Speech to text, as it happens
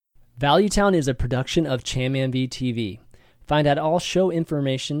Valuetown is a production of ChamMV TV. Find out all show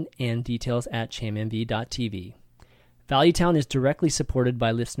information and details at chammv.tv. Valuetown is directly supported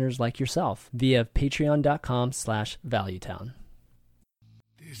by listeners like yourself via patreon.com/Valuetown.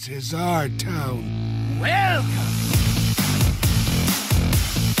 This is our town. Welcome.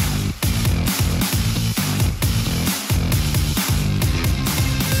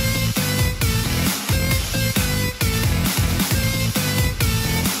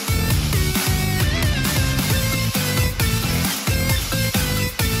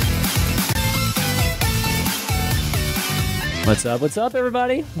 What's up,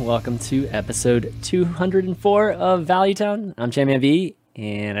 everybody? Welcome to episode 204 of Valuetown. I'm ChamMV,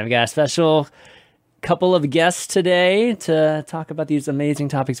 and I've got a special couple of guests today to talk about these amazing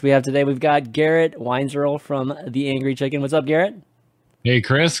topics we have today. We've got Garrett Weinzierl from The Angry Chicken. What's up, Garrett? Hey,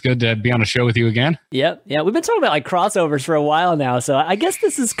 Chris. Good to be on a show with you again. Yep. Yeah, we've been talking about like crossovers for a while now, so I guess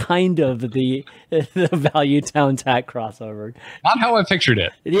this is kind of the Valuetown TAC crossover. Not how I pictured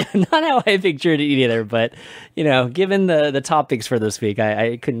it. Yeah, not how I pictured it either. But you know, given the topics for this week,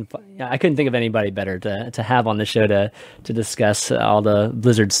 I couldn't think of anybody better to have on the show to discuss all the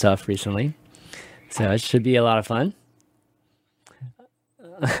Blizzard stuff recently. So it should be a lot of fun.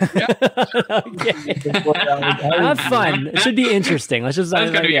 Yeah. Okay. Not fun. It should be interesting. Let's just. That's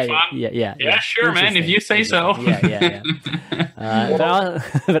gonna be fun. Yeah, sure, man. If you say so. Yeah.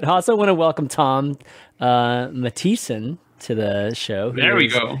 But I also want to welcome Tom Mathisen to the show. There we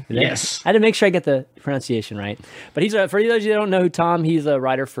go. Yes. I had to make sure I get the pronunciation right. But he's for those of you that don't know who Tom, he's a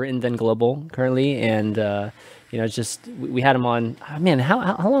writer for Invent Global currently, and it's just we had him on. Oh, man,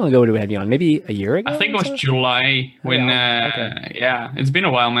 how long ago did we have you on? Maybe a year ago. I think it was July when. Okay. Yeah, it's been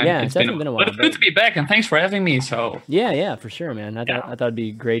a while, man. Yeah, it's definitely been a while. But it's good to be back, and thanks for having me. So. Yeah, for sure, man. I thought it'd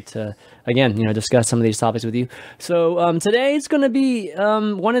be great to again, discuss some of these topics with you. So today it's going to be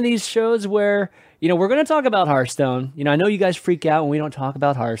one of these shows where. We're going to talk about Hearthstone. I know you guys freak out when we don't talk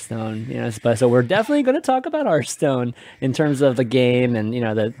about Hearthstone. So we're definitely going to talk about Hearthstone in terms of the game and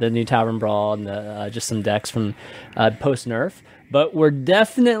the new Tavern Brawl and just some decks from post nerf. But we're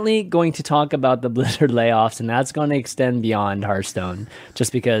definitely going to talk about the Blizzard layoffs, and that's going to extend beyond Hearthstone.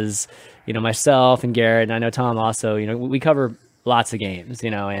 Just because myself and Garrett, and I know Tom also. We cover lots of games.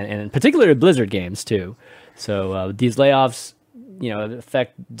 And particularly Blizzard games too. So these layoffs.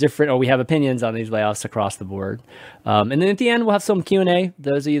 Affect different, or we have opinions on these layoffs across the board. And then at the end, we'll have some Q&A.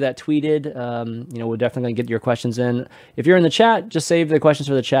 Those of you that tweeted, we're definitely going to get your questions in. If you're in the chat, just save the questions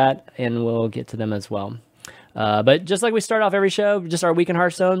for the chat, and we'll get to them as well. But just like we start off every show, just our week in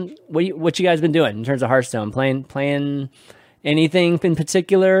Hearthstone, what you guys been doing in terms of Hearthstone? Playing anything in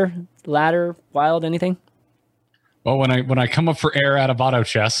particular? Ladder, Wild, anything? Well, when I come up for air out of auto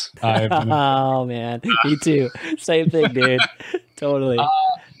chess, oh man, me too. Same thing, dude. Totally.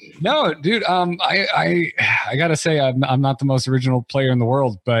 No, dude. I gotta say, I'm not the most original player in the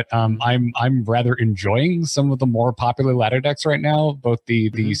world, but I'm rather enjoying some of the more popular ladder decks right now. Both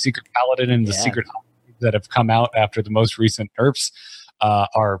the Secret Paladin and the Secret that have come out after the most recent nerfs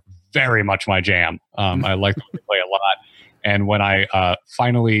are very much my jam. I like to play a lot, and when I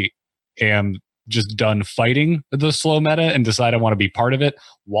finally am just done fighting the slow meta and decide I want to be part of it,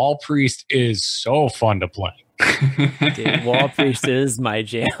 Wall Priest is so fun to play. Dude, Wall Priest is my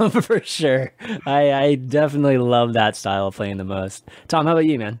jam for sure. I definitely love that style of playing the most. Tom, how about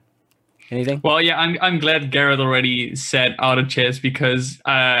you, man? Anything? Well, yeah, I'm glad Garrett already said auto chess because,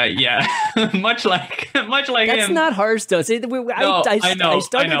 much like that's him. not Hearthstone. See, I know,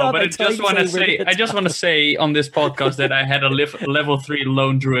 but I just want to say on this podcast that I had a level 3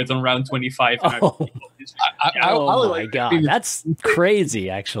 lone druid on round 25. Oh my god, that's crazy,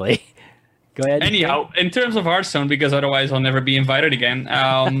 actually. Go ahead. Anyhow, in terms of Hearthstone, because otherwise I'll never be invited again.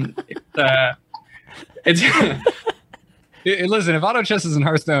 It's. Listen, if auto chess is in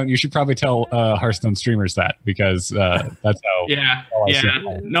Hearthstone, you should probably tell Hearthstone streamers that because that's how.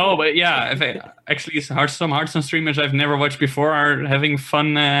 No, but actually, some Hearthstone streamers I've never watched before are having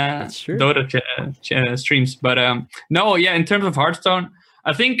fun Dota streams. But in terms of Hearthstone,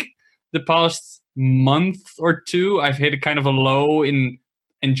 I think the past month or two I've hit kind of a low in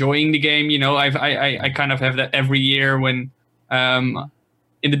enjoying the game. I kind of have that every year when in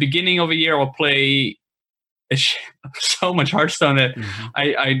the beginning of a year I'll play so much Hearthstone that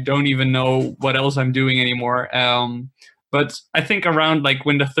I don't even know what else I'm doing anymore. But I think around like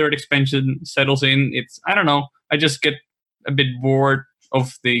when the third expansion settles in, I don't know, I just get a bit bored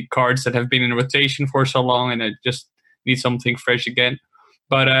of the cards that have been in rotation for so long, and I just need something fresh again.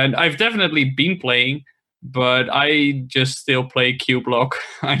 But I've definitely been playing, but I just still play Q Block.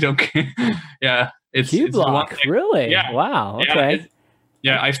 I don't care. Q Block, really? Yeah. Wow. Okay.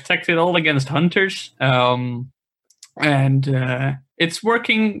 Yeah, I've teched it all against hunters, and it's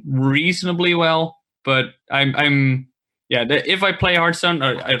working reasonably well. But if I play Hearthstone,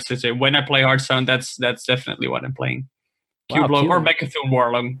 or I should say when I play Hearthstone, that's definitely what I'm playing. Cubelock or Mecha'thun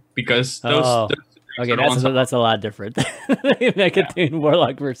Warlock, because those okay, that's a lot different. Mecha'thun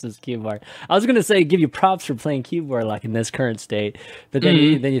Warlock versus Cube Warlock. I was gonna say give you props for playing Cube Warlock in this current state, but then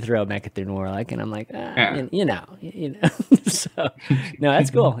you throw out Mecha'thun Warlock, and I'm like, you know. So no, that's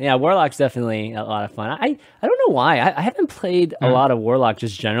cool. Yeah, Warlock's definitely a lot of fun. I don't know why I haven't played a lot of Warlock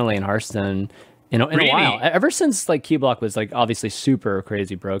just generally in Hearthstone in a while. Ever since like Cube Block was like obviously super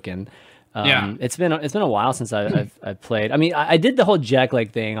crazy broken. It's been a while since I've played. I mean, I did the whole Jack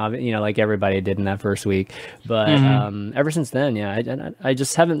Leg thing, like everybody did in that first week. But ever since then, I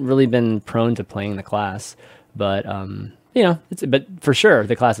just haven't really been prone to playing the class. But but for sure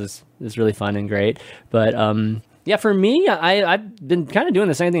the class is really fun and great. But for me, I've been kind of doing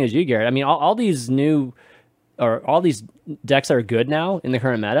the same thing as you, Garrett. I mean, all these decks that are good now in the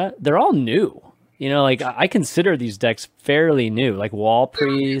current meta, they're all new. Like I consider these decks fairly new, like Wall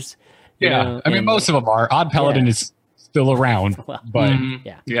Prees. I mean, most of them are. Odd Paladin is still around, but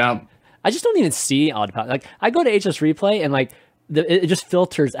I just don't even see Odd Paladin. Like, I go to HS Replay and like it just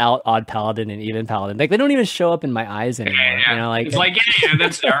filters out Odd Paladin and Even Paladin. Like, they don't even show up in my eyes anymore. It's like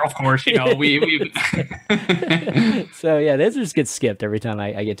that's there. Of course, we. So those just get skipped every time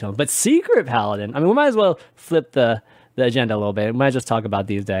I get to them. But Secret Paladin, I mean, we might as well flip the agenda a little bit. We might just talk about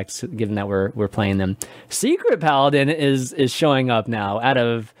these decks, given that we're playing them. Secret Paladin is showing up now out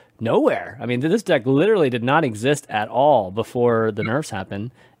of nowhere. I mean, this deck literally did not exist at all before the nerfs happened.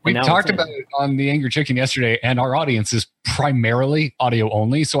 We talked about it on the Angry Chicken yesterday, and our audience is primarily audio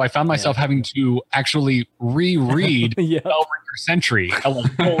only. So I found myself having to actually reread Bellringer Sentry. I was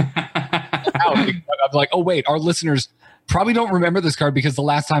like, oh wait, our listeners probably don't remember this card because the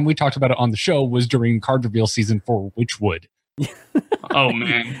last time we talked about it on the show was during card reveal season for Witchwood. Oh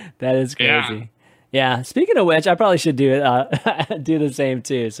man, that is crazy. Yeah, speaking of which, I probably should do it. Do the same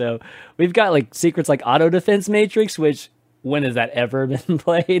too. So we've got like secrets like Auto Defense Matrix, which when has that ever been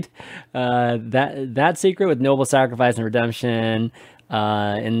played? That secret with Noble Sacrifice and Redemption,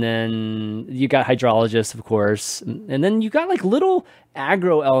 and then you got Hydrologist, of course, and then you got like little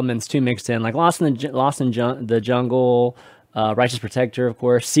aggro elements too mixed in, like Lost in the Jungle, Righteous Protector, of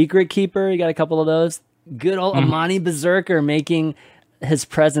course, Secret Keeper. You got a couple of those. Good old Amani Berserker making his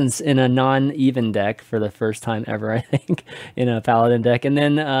presence in a non-even deck for the first time ever, I think, in a Paladin deck. And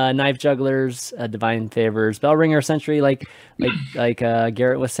then Knife Jugglers, Divine Favors, Bellringer Sentry, like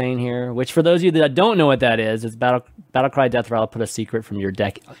Garrett was saying here, which for those of you that don't know what that is, it's Battlecry Death Rattle, put a secret from your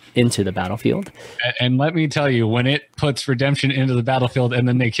deck into the battlefield. And let me tell you, when it puts Redemption into the battlefield and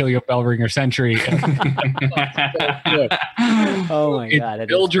then they kill your Bellringer Sentry, oh my God.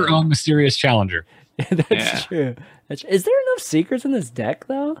 Build your own mysterious challenger. That's true. Is there enough secrets in this deck,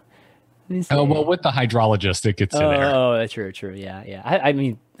 though? Oh, well, with the Hydrologist, it gets in there. Oh, that's true. Yeah. I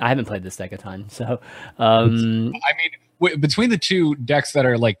mean, I haven't played this deck a ton, so... I mean, between the two decks that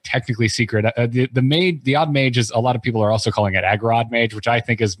are, like, technically secret, the Odd Mage is... A lot of people are also calling it Aggro Odd Mage, which I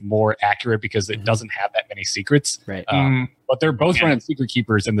think is more accurate because it doesn't have that many secrets. Right. But they're both running Secret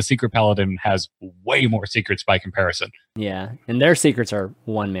Keepers, and the Secret Paladin has way more secrets by comparison. Yeah, and their secrets are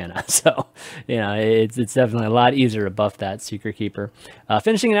 1 mana, so it's definitely a lot easier to buff that Secret Keeper.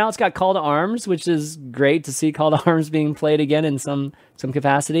 Finishing it out, it's got Call to Arms, which is great to see Call to Arms being played again in some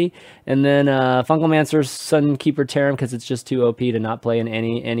capacity, and then Funkelmancer's Sunkeeper Terran because it's just too OP to not play in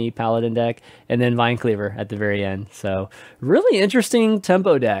any Paladin deck, and then Vine Cleaver at the very end. So really interesting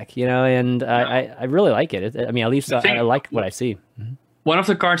tempo deck, and I really like it. I mean, at least I like what I see. One of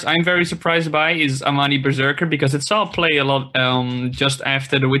the cards I'm very surprised by is Amani Berserker because it saw play a lot just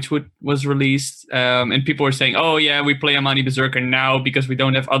after the Witchwood was released. And people were saying, oh yeah, we play Amani Berserker now because we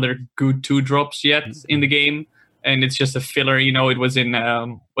don't have other good 2-drops yet in the game. And it's just a filler, it was in, in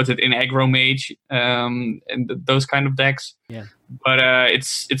Aggro Mage and those kind of decks. Yeah. But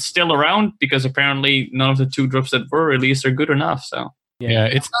it's still around because apparently none of the 2-drops that were released are good enough. So yeah,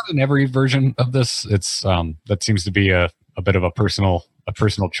 it's not in every version of this. It's that seems to be a bit of a personal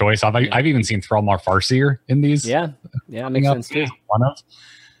choice. I've even seen Thrallmar Farseer in these. Yeah, it makes sense too. One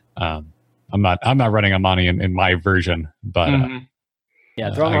of, I'm not running Amani in my version, but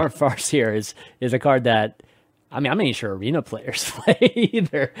Thrallmar Farseer is a card that I'm not even sure arena players play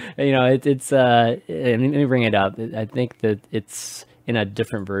either. It's let me bring it up. I think that it's in a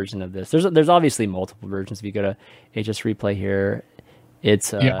different version of this. There's obviously multiple versions. If you go to HS Replay here,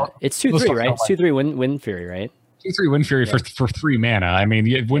 it's 2/3, right? It's 2/3 Wind Fury, right? 2/3 Wind Fury for 3 mana. I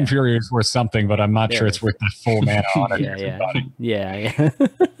mean, Wind Fury is worth something, but I'm not sure it's worth the full mana on it. Yeah.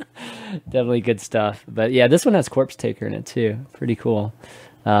 Definitely good stuff. But yeah, this one has Corpse Taker in it too. Pretty cool.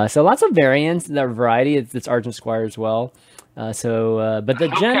 So lots of variants, that variety. It's Argent Squire as well. But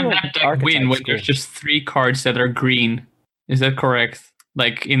the general can that deck win when there's just 3 cards that are green? Is that correct?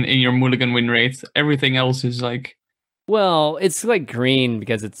 Like in your Mulligan win rate, everything else is like. Well, it's like green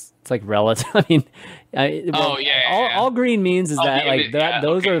because it's like relative. I mean, all green means is that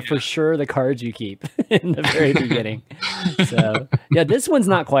those are for sure the cards you keep in the very beginning. So yeah, this one's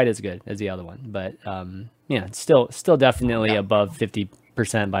not quite as good as the other one, but it's still definitely above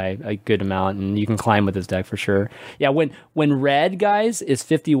 50% by a good amount, and you can climb with this deck for sure. Yeah, when red, guys, is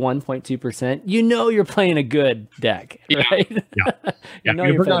 51.2%, you're playing a good deck, right?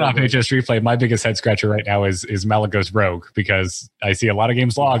 If we're going off HS Replay, my biggest head scratcher right now is Malygos Rogue, because I see a lot of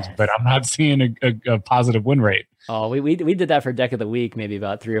games logged, but I'm not seeing a positive win rate. Oh, we did that for Deck of the Week maybe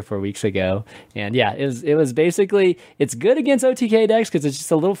about 3 or 4 weeks ago, and yeah, it was basically, it's good against OTK decks because it's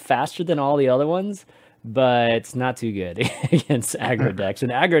just a little faster than all the other ones, but it's not too good against aggro decks,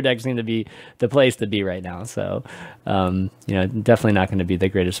 and aggro decks seem to be the place to be right now. So, definitely not going to be the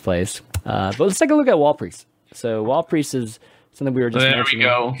greatest place. But let's take a look at Wall Priest. So Wall Priest is something we were just mentioning.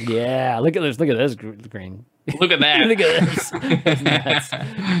 There we go. Yeah, look at this green. Look at that. Look at this.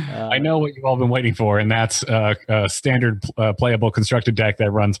 I know what you've all been waiting for, and that's a standard playable constructed deck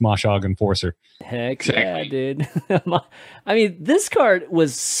that runs Moshog Enforcer. Heck yeah, dude. I mean, this card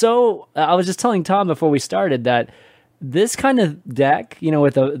was so... I was just telling Tom before we started that this kind of deck,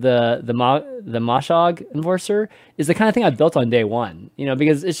 with the Moshog Enforcer, is the kind of thing I built on day one.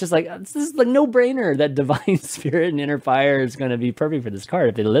 Because it's just like, this is like no brainer that Divine Spirit and Inner Fire is going to be perfect for this card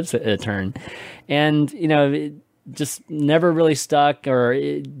if it lives a turn, and it just never really stuck, or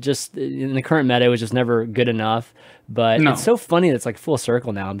it just in the current meta it was just never good enough. But it's so funny that it's like full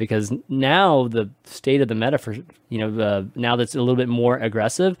circle now, because now the state of the meta for now that's a little bit more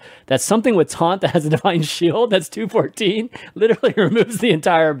aggressive, that's something with Taunt that has a Divine Shield that's 214 literally removes the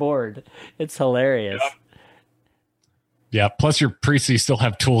entire board. It's hilarious. Yeah, plus your priests still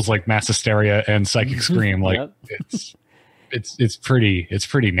have tools like Mass Hysteria and Psychic Scream. Like it's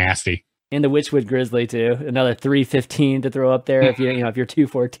pretty nasty. And the Witchwood Grizzly too, another 315 to throw up there if if your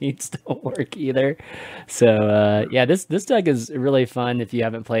 214s don't work either. So this deck is really fun if you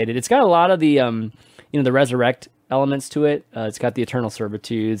haven't played it. It's got a lot of the the Resurrect elements to it. It's got the Eternal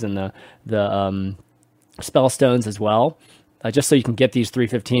Servitudes and the Spell Stones as well. Just so you can get these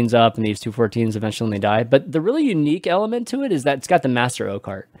 315s up and these 214s eventually when they die. But the really unique element to it is that it's got the Master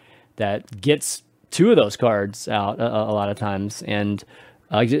Oakheart that gets 2 of those cards out a lot of times, and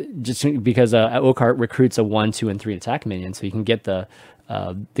just because Oakheart recruits a 1, 2, and 3 attack minion, so you can get the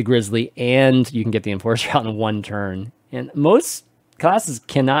Grizzly and you can get the Enforcer out in 1 turn. And most classes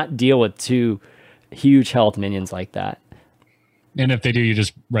cannot deal with 2 huge health minions like that. And if they do, you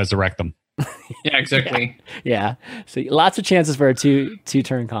just resurrect them. Yeah, exactly. Yeah. So lots of chances for a two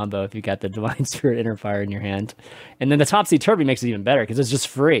turn combo if you got the Divine Spirit Inner Fire in your hand. And then the Topsy Turvy makes it even better because it's just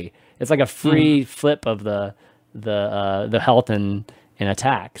free. It's like a free flip of the health and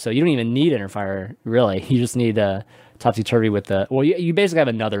attack. So you don't even need Inner Fire, really. You just need Topsy Turvy with the... Well, you basically have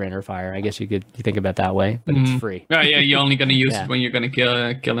another Inner Fire. I guess you think about it that way, but it's free. Yeah, you're only going to use it when you're going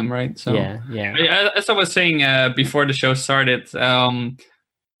to kill him, right? So yeah. As I was saying before the show started,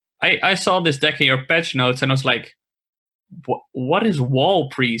 I saw this deck in your patch notes and I was like, what is Wall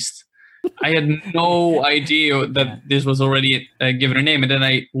Priest? I had no idea that this was already given a name. And then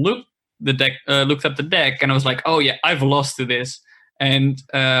I looked up the deck and I was like, oh yeah, I've lost to this. And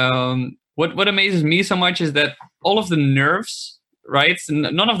what amazes me so much is that all of the nerfs, right?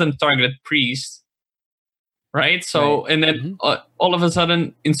 None of them targeted Priest, right? So, and then all of a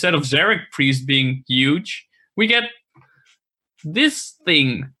sudden, instead of Zarek Priest being huge, we get this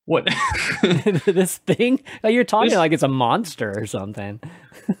thing. What? This thing? You're talking like it's a monster or something.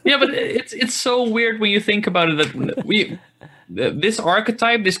 Yeah, but it's so weird when you think about it that this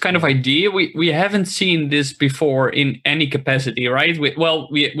archetype, this kind of idea, we haven't seen this before in any capacity, right? We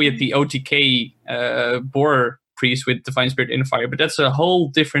had the OTK Boar Priest with Divine Spirit Inner Fire, but that's a whole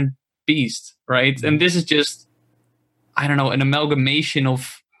different beast, right? Mm-hmm. And this is just, I don't know, an amalgamation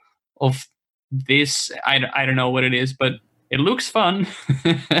of this. I don't know what it is, but it looks fun.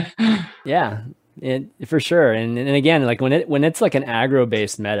 Yeah, for sure. And again, like when it's like an aggro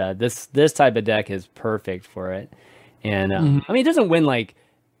based meta, this type of deck is perfect for it. And I mean, it doesn't win like.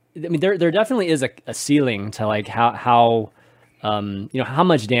 I mean, there definitely is a ceiling to like how how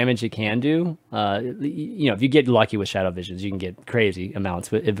much damage it can do. If you get lucky with Shadow Visions, you can get crazy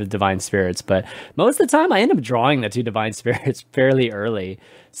amounts with Divine Spirits. But most of the time, I end up drawing the 2 Divine Spirits fairly early,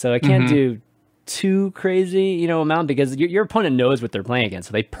 so I can't do too crazy, amount, because your opponent knows what they're playing against,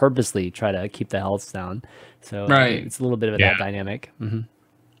 so they purposely try to keep the health down. So it's a little bit of that dynamic. Mm-hmm.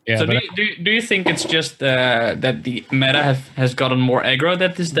 Yeah, so do you think it's just that the meta has gotten more aggro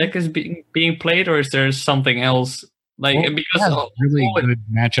that this deck is being played, or is there something else? Because really good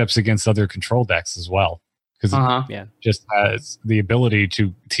matchups against other control decks as well, because it just has the ability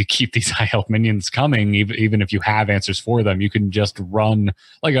to keep these high health minions coming, even if you have answers for them. You can just run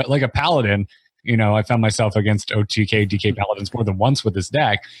like a paladin. I found myself against OTK DK paladins more than once with this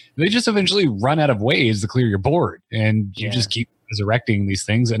deck. They just eventually run out of ways to clear your board, and you just keep resurrecting these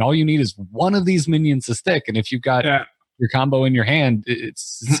things, and all you need is one of these minions to stick. And if you've got your combo in your hand,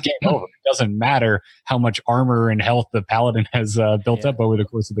 it's game over. It doesn't matter how much armor and health the paladin has built up over the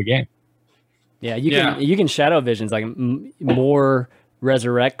course of the game. Yeah, you can Shadow Visions like more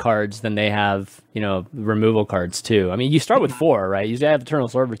resurrect cards than they have, removal cards too. I mean, you start with 4, right? You have Eternal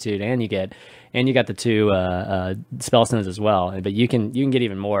Servitude, and you got the 2 Spell Stones as well. But you can get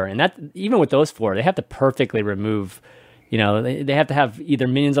even more, and that even with those 4, they have to perfectly remove. They have to have either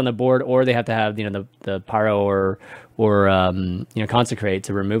minions on the board, or they have to have the Pyro or Consecrate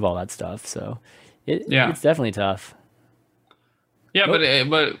to remove all that stuff. So it's definitely tough. Yeah,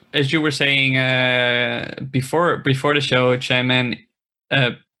 but as you were saying before the show, Chaiman,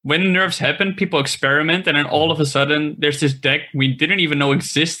 when nerfs happen, people experiment, and then all of a sudden there's this deck we didn't even know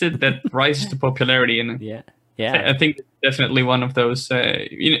existed that rises to popularity. And I think it's definitely one of those.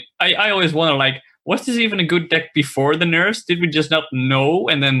 I always wonder, was this even a good deck before the nerfs? Did we just not know?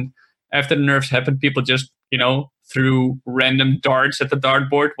 And then after the nerfs happened, people just threw random darts at the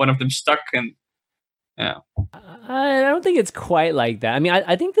dartboard. One of them stuck, and I don't think it's quite like that. I mean,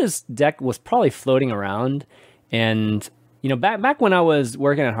 I think this deck was probably floating around, and back when I was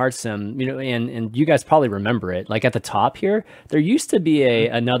working at Hearthstone, and you guys probably remember it. Like at the top here, there used to be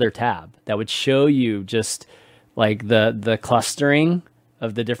another tab that would show you just like the clustering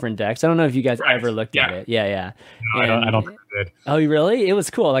of the different decks. I don't know if you guys ever looked at it. Yeah. No, I don't think I did. Oh, really? It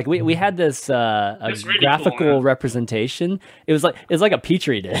was cool. Like we had this really graphical cool, Representation. It was like a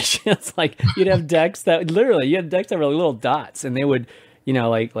petri dish. It's like you'd have decks that literally you had decks that were like little dots, and they would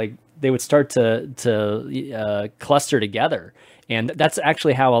like they would start to cluster together. And that's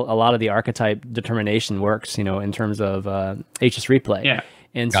actually how a lot of the archetype determination works, in terms of HS Replay. Yeah.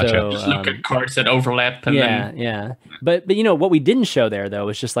 And gotcha. so just look at cards that overlap. And yeah. But what we didn't show there though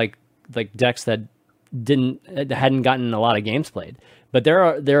was just like decks that hadn't gotten a lot of games played. But there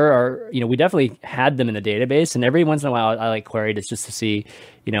are we definitely had them in the database, and every once in a while I queried it just to see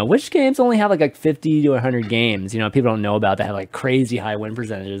which games only have like 50 to 100 games. People don't know about that have like crazy high win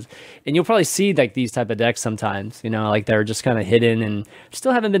percentages, and you'll probably see like these type of decks sometimes. Like they're just kind of hidden and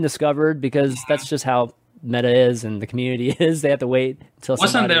still haven't been discovered, because that's just how meta is and the community is. They have to wait until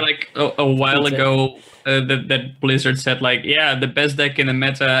wasn't there like a while ago that Blizzard said like the best deck in the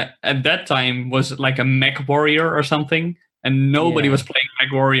meta at that time was like a Mech Warrior or something, and nobody was playing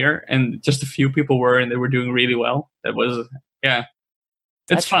Mech Warrior, and just a few people were, and they were doing really well. That was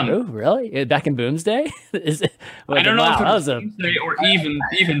it's fun. True? Really? Back in Boom's day? Is it, I don't know if it was Boomsday or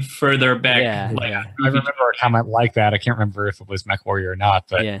even further back. I remember a comment like that. I can't remember if it was Mech Warrior or not,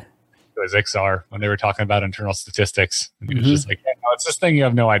 but it was Ixar when they were talking about internal statistics. And it was just like, it's this thing you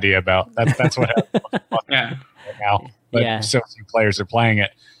have no idea about. That's what happens right now. But so few players are playing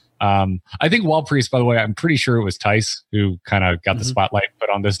it. I think Wall Priest, by the way, I'm pretty sure it was Tice who kind of got the spotlight put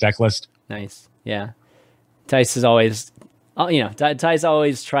on this deck list. Nice. Yeah. Tice is always... Tice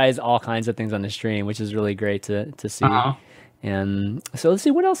always tries all kinds of things on the stream, which is really great to see. And so let's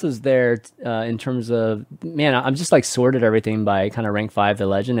see what else is there in terms of, I'm just like sorted everything by kind of rank 5 the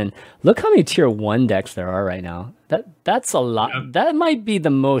legend, and look how many tier 1 decks there are right now. That's a lot. Yeah. That might be the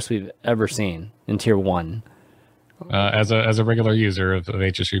most we've ever seen in tier 1. As a regular user of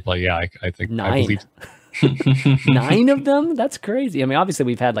HS Replay, I think 9. I believe 9 of them. That's crazy. I mean, obviously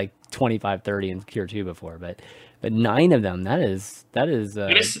we've had like 25, 30 in tier 2 before, but 9 of them. That is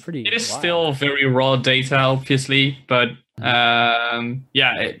pretty. It is wild. Still very raw data, obviously, but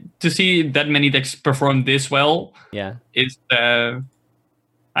to see that many decks perform this well, it's I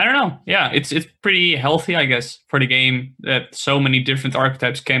don't know. Yeah, it's pretty healthy, I guess, for the game that so many different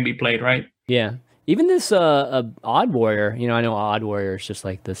archetypes can be played, right? Yeah, even this Odd Warrior. I know Odd Warrior is just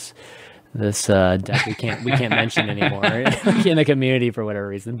like this this deck we can't mention anymore in the community for whatever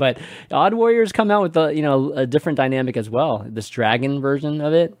reason. But Odd Warriors come out with a different dynamic as well. This dragon version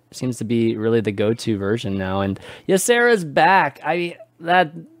of it seems to be really the go-to version now. And Ysera's back. I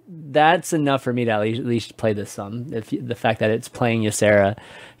mean that's enough for me to at least play this some. The fact that it's playing Ysera,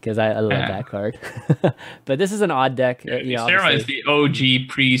 because I love that card. But this is an odd deck. Ysera is the OG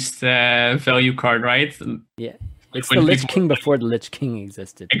priest value card, right? Yeah. It's the Lich King before the Lich King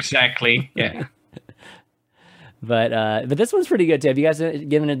existed. Exactly. Yeah. But this one's pretty good too. Have you guys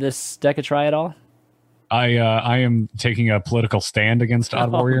given this deck a try at all? I am taking a political stand against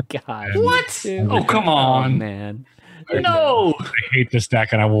Odd Warrior. Oh God! What? Oh come on, man! No, I hate this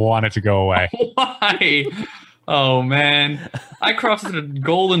deck and I want it to go away. Why? Oh man, I crafted a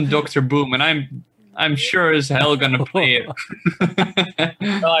golden Dr. Boom and I'm sure as hell gonna play it.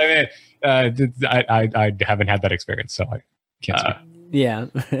 Well, I mean. I haven't had that experience, so I can't speak. Yeah.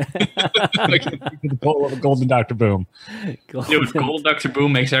 The goal of a golden Dr. Boom. Dude, gold Dr.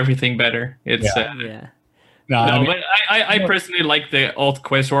 Boom makes everything better. It's yeah. No, but I personally like the Alt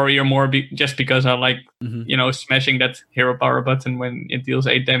Quest Warrior more just because I like smashing that hero power button when it deals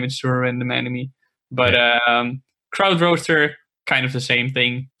 8 damage to a random enemy. But Crowd Roaster, kind of the same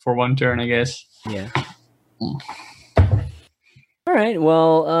thing for one turn, I guess. Yeah. All right.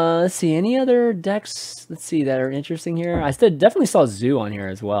 Well, let's see. Any other decks? Let's see that are interesting here. I definitely saw Zoo on here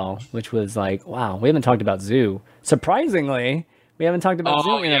as well, which was like, wow, we haven't talked about Zoo. Surprisingly, we haven't talked about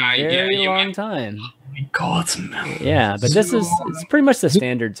Zoo in a very long time. Oh my God. Yeah, but it's pretty much the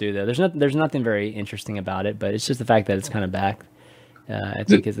standard Zoo though. There's nothing very interesting about it, but it's just the fact that it's kind of back. I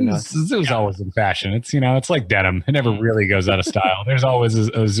think is enough. Zoo's always in fashion. It's it's like denim. It never really goes out of style. There's always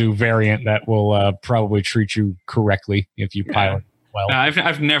a Zoo variant that will probably treat you correctly if you pilot. Well,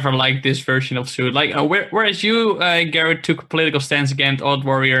 I've never liked this version of Zoo. Like whereas you, Garrett, took a political stance against Odd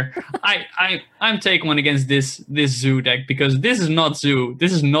Warrior, I'm taking one against this Zoo deck because this is not Zoo.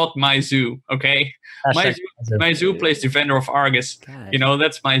 This is not my Zoo. Okay, my zoo plays Defender of Argus. Gosh.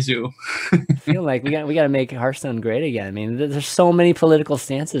 That's my Zoo. I feel like we got to make Hearthstone great again. I mean, there's so many political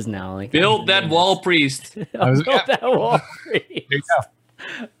stances now. Like build that wall priest. Build that wall priest. There you go.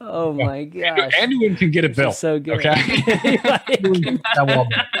 Oh my gosh! Anyone can get it built. So good. Okay.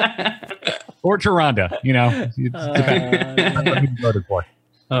 Or Tyrande, voted for.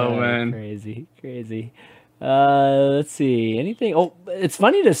 Oh man, crazy. Let's see. Anything? Oh, it's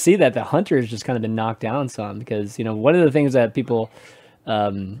funny to see that the Hunter has just kind of been knocked down some because one of the things that people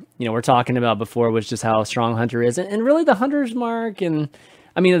were talking about before was just how strong Hunter is, and really the Hunter's mark and.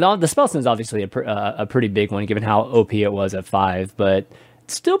 I mean, the Spellstone is obviously a pretty big one, given how OP it was at 5, but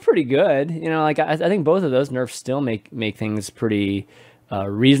it's still pretty good. I think both of those nerfs still make things pretty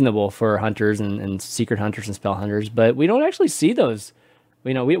reasonable for hunters and secret hunters and spell hunters, but we don't actually see those.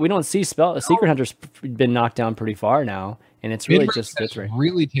 We don't see secret hunters been knocked down pretty far now, and it's really just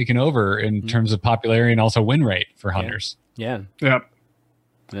really taken over in terms of popularity and also win rate for hunters. Yeah. Yep.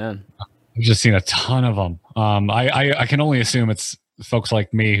 Yeah. I've just seen a ton of them. I can only assume it's folks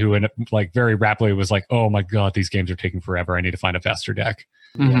like me who like very rapidly was like, oh my God, these games are taking forever. I need to find a faster deck.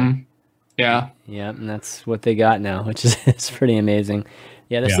 Mm-hmm. Yeah. And that's what they got now, which is it's pretty amazing.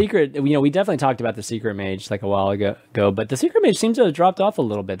 Yeah, secret, we definitely talked about the secret mage like a while ago, but the secret mage seems to have dropped off a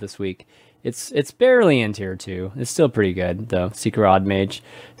little bit this week. It's barely in tier 2. It's still pretty good though. Secret odd mage.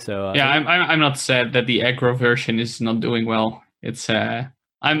 So I'm not sad that the aggro version is not doing well. It's I'm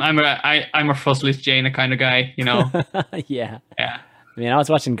a Frostless Jaina kind of guy, Yeah. I mean, I was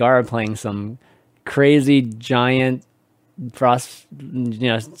watching Gara playing some crazy giant frost,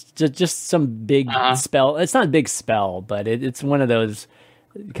 just some big spell. It's not a big spell, but it's one of those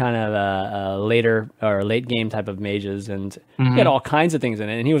kind of later or late game type of mages, and he had all kinds of things in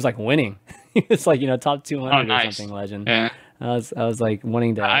it, and he was like winning. He was like top 200 or something legend. Yeah. I was like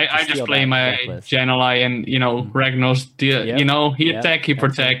wanting to. I just play my Jan'alai and Ragnos. He attack, he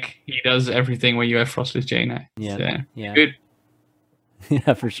protect, he does everything when you have Frostless Jaina. Yeah. Good.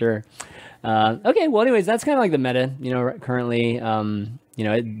 Yeah, for sure. Okay, well, anyways, that's kind of like the meta, currently.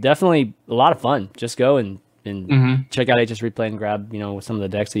 It definitely a lot of fun. Just go and check out HS Replay and grab, some of the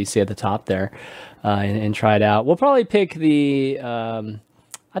decks that you see at the top there and try it out. We'll probably pick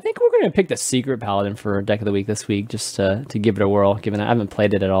I think we're going to pick the Secret Paladin for Deck of the Week this week, just to give it a whirl, given I haven't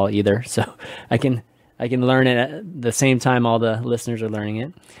played it at all either. So I can learn it at the same time all the listeners are learning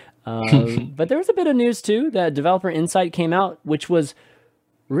it. But there was a bit of news, too, that Developer Insight came out, which was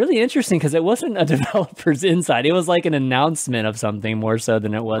really interesting because it wasn't a developer's insight. It was like an announcement of something more so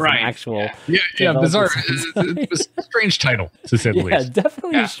than it was an actual. Yeah, bizarre. It was a strange title, to say the least. Yeah,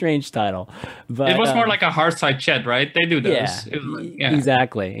 definitely a strange title. But it was more like a Hearthside chat, right? They do those.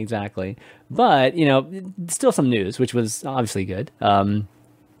 Exactly. But still some news, which was obviously good.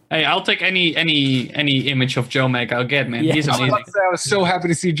 Hey, I'll take any image of Joe Mag I'll get, man. He's amazing. I was so happy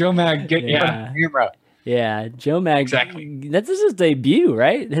to see Joe Mag get in front of the camera. Yeah, Joe Mag. Exactly. This is his debut,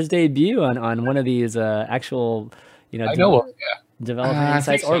 right? His debut on one of these actual, development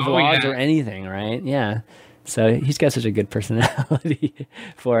insights or vlogs or anything, right? Yeah. So he's got such a good personality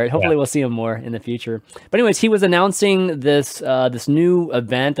for it. Hopefully we'll see him more in the future. But anyways, he was announcing this new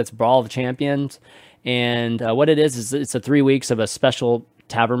event that's Brawl of Champions. And what it is it's a 3 weeks of a special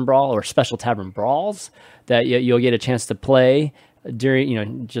tavern brawl or special tavern brawls that you'll get a chance to play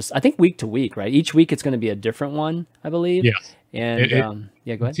during, just I think week to week, right? Each week it's going to be a different one, I believe. Yes. And go ahead.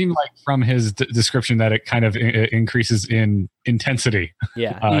 It seemed like from his description that it kind of increases in intensity.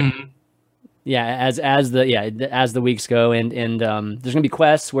 Yeah. Yeah, as the weeks go, and there's gonna be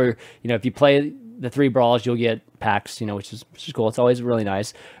quests where if you play the 3 brawls, you'll get packs, which is cool. It's always really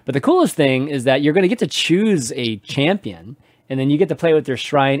nice. But the coolest thing is that you're gonna get to choose a champion, and then you get to play with their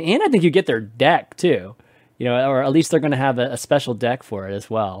shrine, and I think you get their deck too, or at least they're gonna have a special deck for it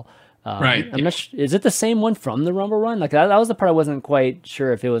as well. Right. I'm not sure, is it the same one from the Rumble Run? Like that was the part I wasn't quite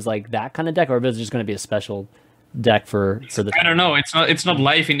sure if it was like that kind of deck or if it was just gonna be a special deck for the. I don't know. It's not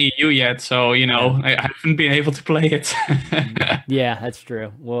live in EU yet, so I haven't been able to play it. Yeah, that's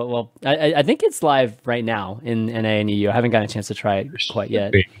true. Well, I think it's live right now in NA and EU. I haven't gotten a chance to try it quite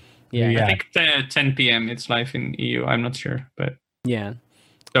yet. Yeah. I think 10 p.m. it's live in EU. I'm not sure, but yeah.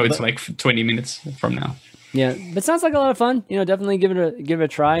 So it's like 20 minutes from now. Yeah, but it sounds like a lot of fun. Definitely give it a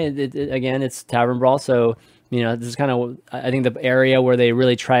try. Again, it's Tavern Brawl, so. This is kind of, I think, the area where they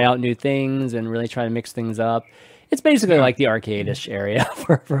really try out new things and really try to mix things up. It's basically like the arcade-ish area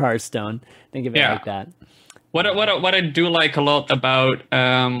for Hearthstone. Think of it like that. What I do like a lot about,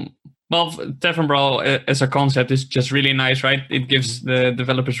 Tavern Brawl as a concept is just really nice, right? It gives the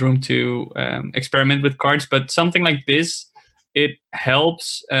developers room to experiment with cards, but something like this, it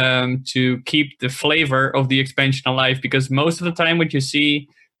helps to keep the flavor of the expansion alive, because most of the time what you see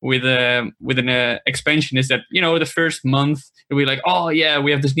with an expansion is that the first month it'll be like, oh yeah,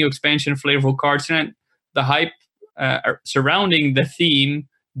 we have this new expansion, flavorful cards, and the hype surrounding the theme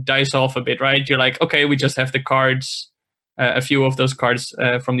dies off a bit, right? You're like, okay, we just have the cards, a few of those cards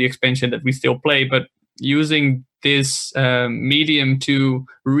from the expansion that we still play, but using this medium to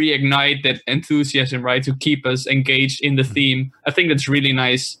reignite that enthusiasm, right, to keep us engaged in the theme, I think that's really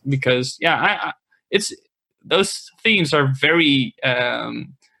nice, because it's those themes are very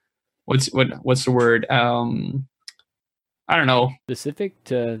what's the word? I don't know. Specific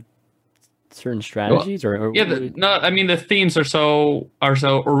to certain strategies, the themes are so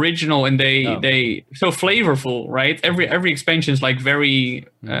original, and they so flavorful, right? Every expansion is like very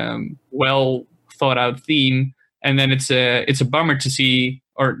well thought out theme, and then it's a bummer to see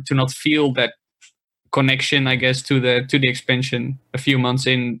or to not feel that connection, I guess, to the expansion a few months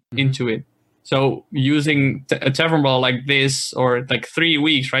into it. So using a Tavern Brawl like this, or like 3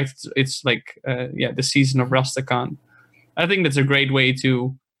 weeks, right? It's like the season of Rastakhan. I think that's a great way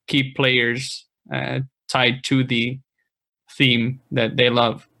to keep players tied to the theme that they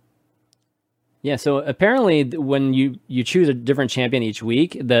love. Yeah, so apparently when you choose a different champion each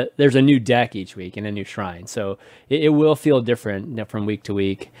week, there's a new deck each week and a new shrine. So it will feel different from week to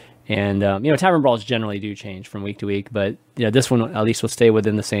week. And, Tavern Brawls generally do change from week to week, but, this one at least will stay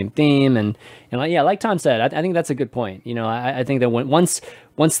within the same theme. And like Tom said, I think that's a good point. I think that once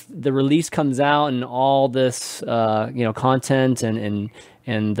the release comes out and all this, content and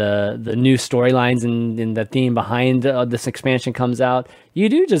the new storylines and the theme behind this expansion comes out,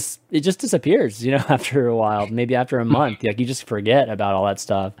 it just disappears, after a while, maybe after a month, like you just forget about all that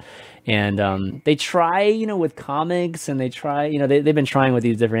stuff. And they try, with comics, and they try, they've been trying with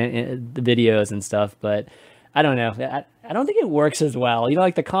these different videos and stuff, but I don't know. I don't think it works as well.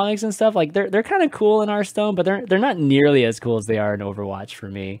 Like the comics and stuff, like they're kind of cool in Hearthstone, but they're not nearly as cool as they are in Overwatch for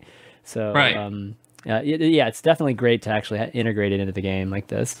me. So right. It's definitely great to actually integrate it into the game like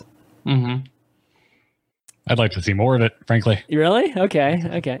this. Mm-hmm. I'd like to see more of it, frankly. Really? Okay.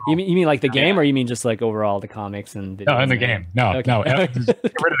 You mean like the game, or you mean just like overall the comics and videos? No, in the game. No. Get rid of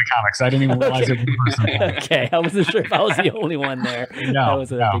the comics. I didn't even realize it was Okay, I wasn't sure if I was the only one there. I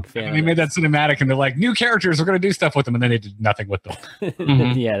was a big fan. And they made that cinematic, and they're like, new characters, we're going to do stuff with them, and then they did nothing with them.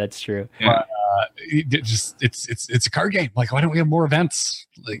 Mm-hmm. Yeah, that's true. But, it's a card game. Like, why don't we have more events?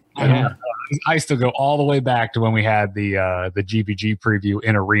 Like, I don't know. I still go all the way back to when we had the GBG preview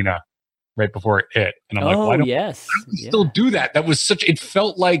in Arena right before it hit, and I'm like, why don't we still do that? That was such. It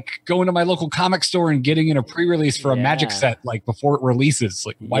felt like going to my local comic store and getting in a pre-release for a Magic set like before it releases.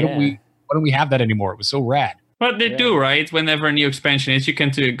 Like, why don't we have that anymore? It was so rad. Well, they do, right? Whenever a new expansion is, you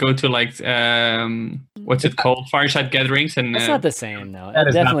can go to like what's it called, Fireside Gatherings, and it's not the same though.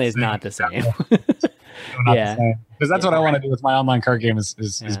 It definitely is not the same. Because that's what I want to do with my online card game is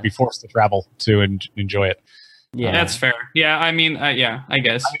be forced to travel to enjoy it. Yeah, that's fair. Yeah, I mean, I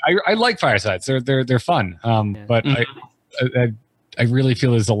guess I like Firesides. They're fun. But I really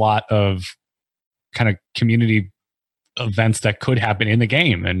feel there's a lot of kind of community events that could happen in the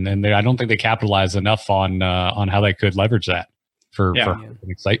game, and I don't think they capitalize enough on how they could leverage that for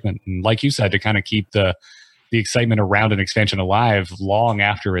excitement. And like you said, to kind of keep the excitement around an expansion alive long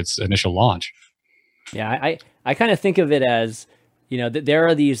after its initial launch. Yeah, I kind of think of it as, there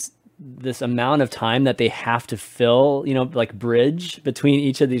are this amount of time that they have to fill, like bridge between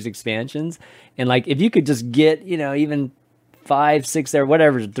each of these expansions, and like if you could just get, even 5, 6 there,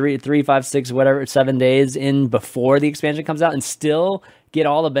 whatever, 3, 5, 6, whatever, 7 days in before the expansion comes out and still get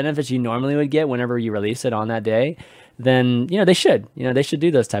all the benefits you normally would get whenever you release it on that day, then, they should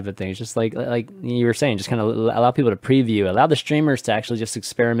do those type of things. Just like you were saying, just kind of allow people to preview, allow the streamers to actually just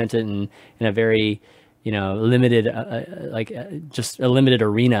experiment it in a very, limited, just a limited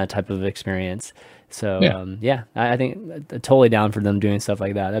arena type of experience. So, I think totally down for them doing stuff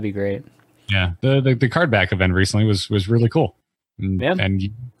like that. That'd be great. Yeah, the card back event recently was really cool, and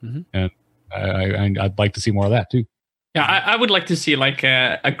I'd like to see more of that too. Yeah, I would like to see like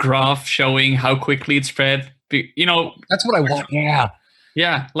a graph showing how quickly it spread. That's what I want.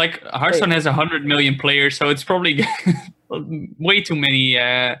 Yeah. Like Hearthstone has 100 million players, so it's probably way too many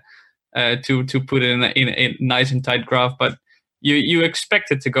to put in a nice and tight graph. But you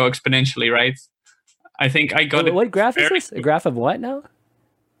expect it to go exponentially, right? I think I got it. What graph is this? A graph of what now?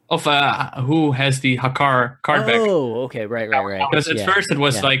 Of who has the Hakar card back. Oh, okay, right. Because at first it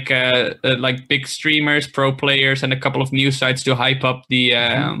was like big streamers, pro players, and a couple of news sites to hype up the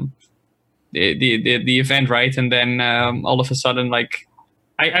event, right? And then all of a sudden, like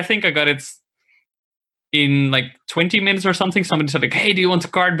I think I got it in like 20 minutes or something. Somebody said like, "Hey, do you want a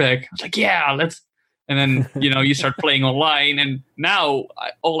card back?" I was like, "Yeah, let's." And then you start playing online, and now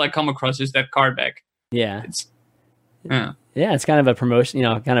all I come across is that card back. Yeah. It's kind of a promotion,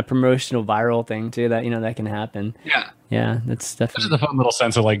 kind of promotional viral thing too that that can happen. Yeah, that's definitely just a fun little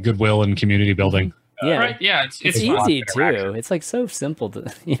sense of like goodwill and community building. Right. Yeah, it's easy too. It's like so simple to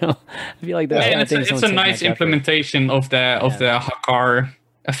I feel like that's it's a nice implementation of the Hakar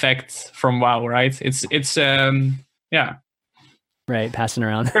effects from WoW, right? It's right, passing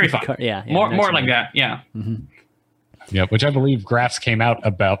around very fun. More like that. Yeah. Mm-hmm. Yeah, which I believe graphs came out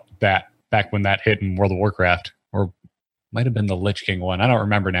about that back when that hit in World of Warcraft, or might have been the Lich King one. I don't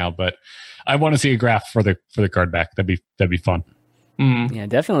remember now, but I want to see a graph for the card back. That'd be fun. Mm. Yeah,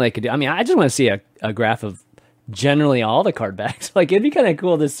 definitely could do. I mean, I just want to see a graph of generally all the card backs. Like it'd be kind of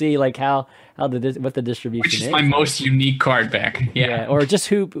cool to see like what the distribution is. Which is my most unique card back. Yeah. Or just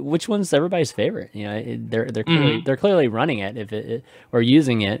which one's everybody's favorite. They're clearly running it or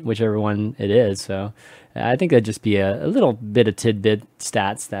using it, whichever one it is. So I think that'd just be a little bit of tidbit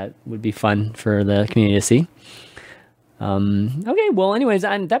stats that would be fun for the community to see. Okay, well, anyways,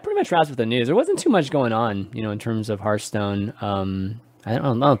 that pretty much wraps with the news. There wasn't too much going on, in terms of Hearthstone. I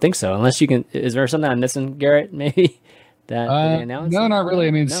don't think so. Unless you can, is there something I'm missing, Garrett? Maybe that they announced? No, not really.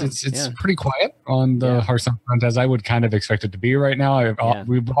 I mean, it's pretty quiet on the Hearthstone front, as I would kind of expect it to be right now.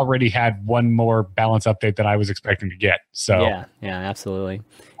 We've already had one more balance update that I was expecting to get. So yeah, absolutely.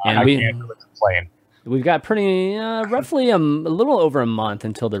 And I can't really complain. We've got pretty roughly a little over a month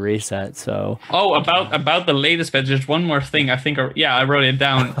until the reset. So about the latest patch, there's one more thing. I think I wrote it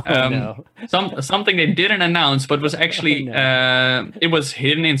down. Something they didn't announce, but was actually it was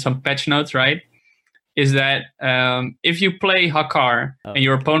hidden in some patch notes. Right? Is that if you play Hakar and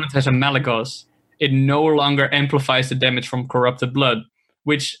your opponent has a Malygos, it no longer amplifies the damage from Corrupted Blood,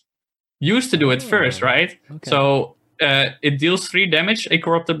 which used to do it first, right? Okay. So. It deals 3 damage, a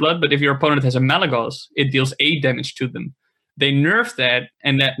Corrupted Blood, but if your opponent has a Malygos, it deals 8 damage to them. They nerfed that,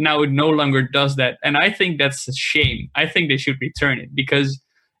 and that now it no longer does that. And I think that's a shame. I think they should return it, because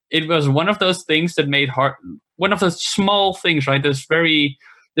it was one of those things that made one of those small things, right?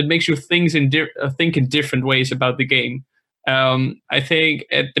 That makes you think in different ways about the game. I think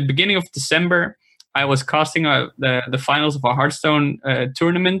at the beginning of December, I was casting the finals of a Hearthstone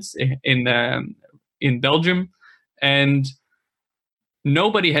tournament in Belgium. And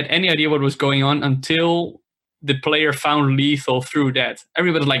nobody had any idea what was going on until the player found lethal through that.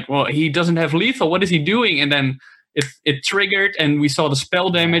 Everybody's like, well, he doesn't have lethal. What is he doing? And then it triggered, and we saw the spell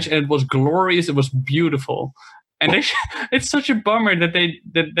damage, and it was glorious. It was beautiful. And it's such a bummer that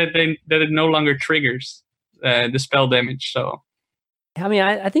it no longer triggers the spell damage. So, I mean,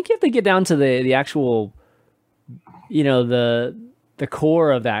 I think you have to get down to the actual, the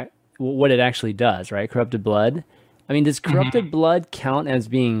core of that, what it actually does, right? Corrupted blood. I mean, does corrupted blood count as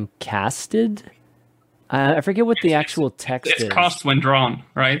being casted? I forget what the actual text is. It's cast when drawn,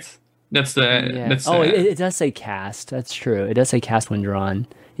 right? That's it does say cast. That's true. It does say cast when drawn.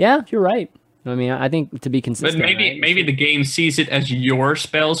 Yeah, you're right. I mean, I think to be consistent. But maybe the game sees it as your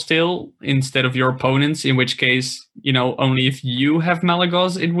spell still instead of your opponent's. In which case, only if you have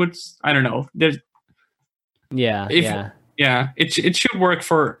Malygos, it would. I don't know. It should work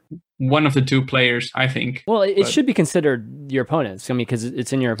for one of the two players, I think. Well, it should be considered your opponent's. I mean, because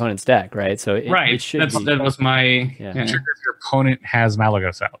it's in your opponent's deck, right? So it should. That was my. Trigger if your opponent has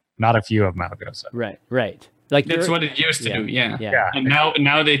Malygos out, not if you have Malygos out. Right. Like that's what it used to do. Yeah. And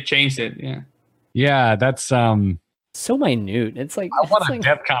now they changed it. Yeah. Yeah, that's so minute. It's like I want a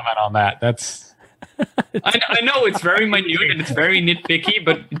depth comment on that. That's I know it's very minute and it's very nitpicky,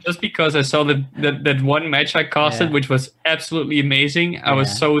 but just because I saw that one match I casted, which was absolutely amazing, I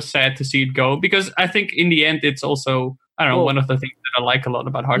was so sad to see it go, because I think in the end it's also one of the things that I like a lot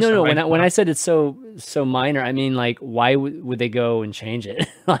about Hearthstone. No. When I said it's so minor, I mean, like, why would they go and change it?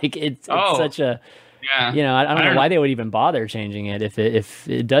 Like it's such a I don't know why they would even bother changing it if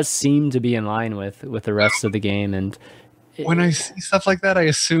it does seem to be in line with the rest of the game. And when I see stuff like that, I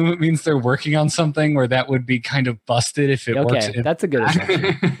assume it means they're working on something where that would be kind of busted if it works. That's a good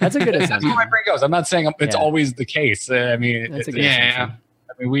assumption. That's a good assumption. That's where my brain goes. I'm not saying it's always the case. I mean, that's a good assumption.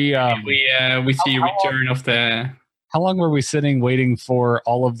 I mean, we see a return of the. How long were we sitting waiting for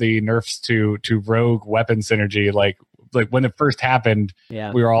all of the nerfs to rogue weapon synergy? Like when it first happened,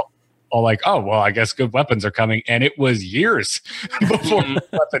 we were all like, oh, well, I guess good weapons are coming. And it was years before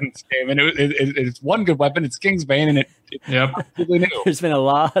weapons came. And it's one good weapon. It's Kingsbane. And really new. There's been a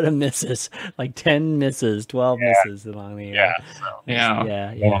lot of misses, like 10 misses, 12 misses along the year.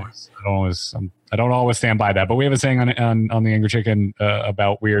 I don't always stand by that. But we have a saying on the Angry Chicken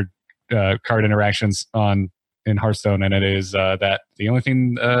about weird card interactions in Hearthstone. And it is that the only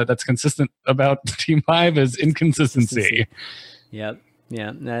thing that's consistent about Team 5 is inconsistency. Yep.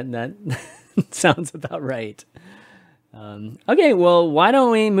 Yeah, that sounds about right. Okay, well, why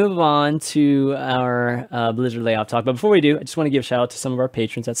don't we move on to our Blizzard layoff talk? But before we do, I just want to give a shout out to some of our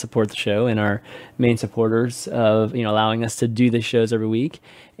patrons that support the show and our main supporters of allowing us to do the shows every week.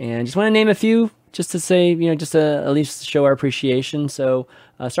 And just want to name a few just to say, just to at least show our appreciation. So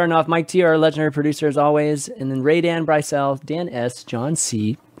starting off, Mike T, our legendary producer as always, and then Ray Dan, Bryce L, Dan S, John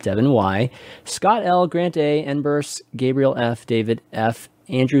C, Devin Y, Scott L, Grant A, Enburst, Gabriel F, David F,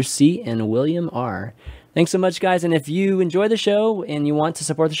 Andrew C, and William R. Thanks so much, guys. And if you enjoy the show and you want to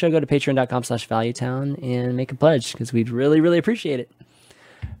support the show, go to patreon.com/valuetown and make a pledge, because we'd really, really appreciate it.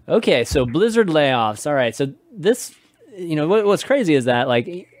 Okay, so Blizzard layoffs. All right, so this, what's crazy is that,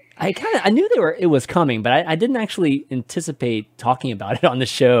 like, I knew it was coming, but I didn't actually anticipate talking about it on the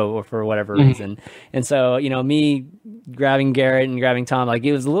show or for whatever reason. And so, me grabbing Garrett and grabbing Tom, like,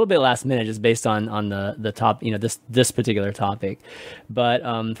 it was a little bit last minute just based on the top, this particular topic. But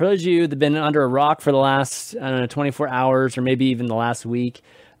for those of you that have been under a rock for the last, 24 hours or maybe even the last week,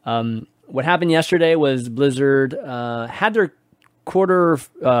 what happened yesterday was Blizzard had their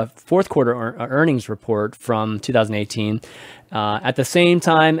fourth quarter earnings report from 2018 at the same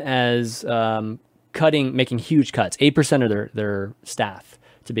time as making huge cuts, 8% of their staff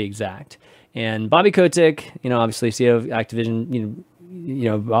to be exact. And Bobby Kotick, obviously CEO of Activision,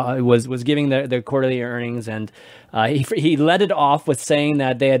 was giving the quarterly earnings, and he led it off with saying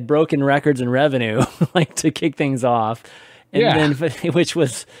that they had broken records in revenue, like, to kick things off, and then which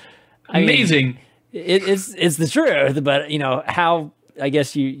was amazing. It's the truth, but how, I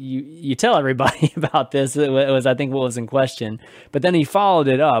guess you tell everybody about this, it was, I think, what was in question. But then he followed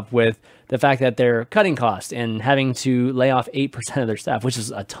it up with the fact that they're cutting costs and having to lay off 8% of their staff, which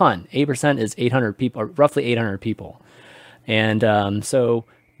is a ton. 8% is 800 people, or roughly 800 people. And so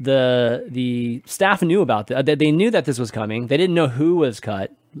the staff knew about that. They knew that this was coming. They didn't know who was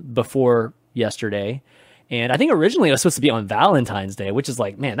cut before yesterday. And I think originally it was supposed to be on Valentine's Day, which is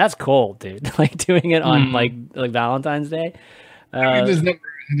like, man, that's cold, dude. Like, doing it on like Valentine's Day. There's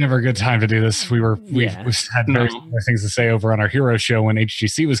Never a good time to do this. We had very similar things to say over on our Hero show when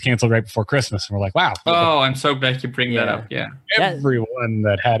HGC was canceled right before Christmas, and we're like, wow. Oh, I'm so glad you bring that up. Yeah, everyone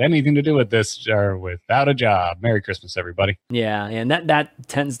that had anything to do with this are without a job. Merry Christmas, everybody. Yeah, and that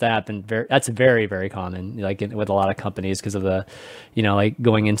tends to happen. That's very, very common, like with a lot of companies because of the, like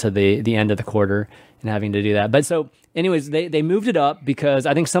going into the end of the quarter and having to do that. But so. Anyways, they moved it up because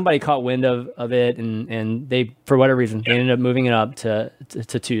I think somebody caught wind of it, and they, for whatever reason, they ended up moving it up to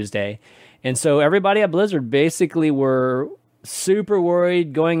Tuesday. And so everybody at Blizzard basically were super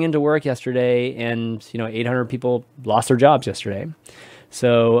worried going into work yesterday, and 800 people lost their jobs yesterday.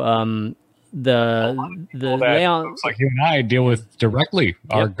 So the layout, looks like you and I deal with directly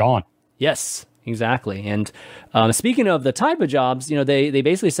are gone. Yes, exactly. And speaking of the type of jobs, they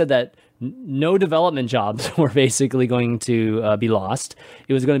basically said that no development jobs were basically going to be lost.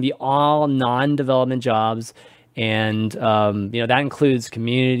 It was going to be all non-development jobs. And, that includes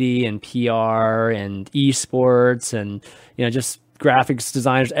community and PR and esports and, just graphics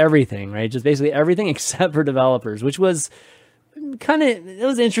designers, everything, right? Just basically everything except for developers, which was it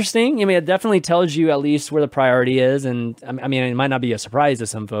was interesting. I mean, it definitely tells you at least where the priority is. And I mean, it might not be a surprise to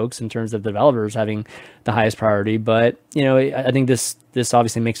some folks in terms of developers having the highest priority, but I think this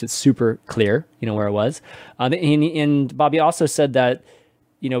obviously makes it super clear, where it was. And Bobby also said that,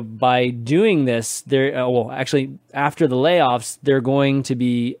 by doing this, actually after the layoffs, they're going to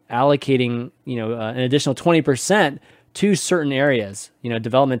be allocating, an additional 20% to certain areas,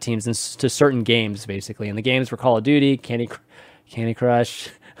 development teams and to certain games, basically. And the games were Call of Duty, Candy Crush,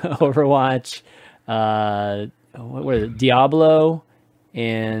 Overwatch, what were it? Diablo,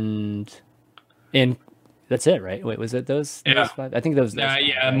 and that's it, right? Wait, was it those? Yeah, those five? I think those. Yeah,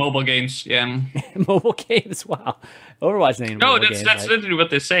 right? Mobile games. Yeah, mobile games. Wow, Overwatch name. No, that's right? Literally what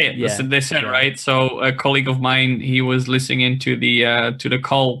they say. Yeah. They said right. So a colleague of mine, he was listening into the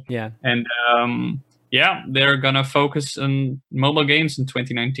call. Yeah, and they're gonna focus on mobile games in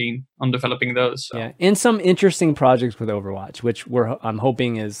 2019 on developing those. So. Yeah, and some interesting projects with Overwatch, which I'm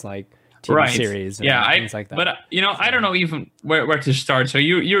hoping is like TV series. And things like that. But I don't know even where to start. So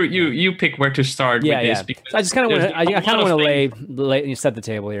you pick where to start. Yeah, with yeah. this because I just kind of want to. I kind of want to set the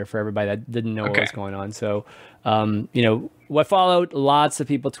table here for everybody that didn't know what was going on. So, what followed? Lots of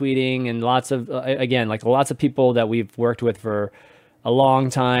people tweeting and lots of lots of people that we've worked with for a long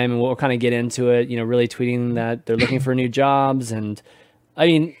time, and we'll kind of get into it, really tweeting that they're looking for new jobs. And I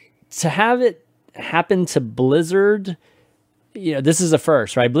mean, to have it happen to Blizzard, this is a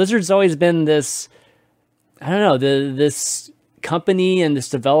first, right? Blizzard's always been this, I don't know, this company and this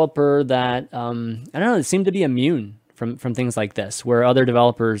developer that, I don't know, it seemed to be immune from things like this, where other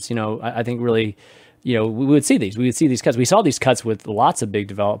developers, I think really, we would see these cuts. We saw these cuts with lots of big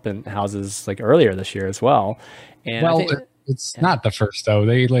development houses like earlier this year as well. And it's not the first, though.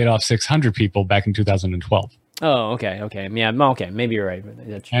 They laid off 600 people back in 2012. Oh, okay. Yeah, okay. Maybe you're right.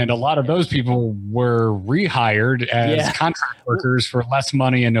 And a lot of those people were rehired as contract workers for less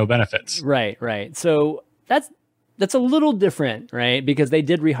money and no benefits. Right. So that's a little different, right? Because they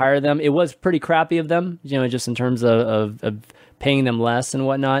did rehire them. It was pretty crappy of them, just in terms of paying them less and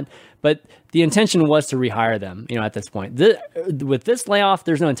whatnot. But the intention was to rehire them, at this point. With this layoff,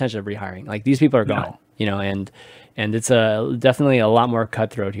 there's no intention of rehiring. Like, these people are gone, and it's definitely a lot more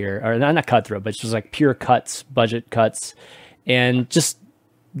cutthroat here, or not cutthroat, but just like pure cuts, budget cuts, and just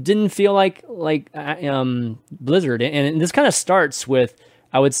didn't feel like Blizzard. And this kind of starts with,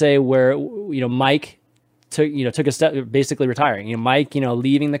 I would say, where Mike took a step, basically retiring. Mike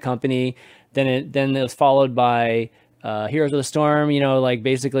leaving the company. Then it was followed by Heroes of the Storm.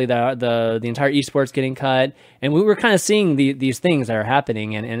 Basically the entire esports getting cut, and we were kind of seeing these things that are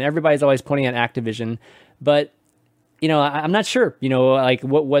happening, and everybody's always pointing at Activision, but. I'm not sure,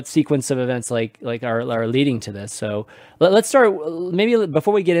 what sequence of events are leading to this. So let's start, maybe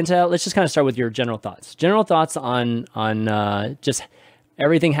before we get into that, let's just kind of start with your general thoughts on just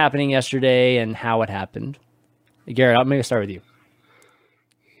everything happening yesterday and how it happened. Garrett, I'm going to start with you.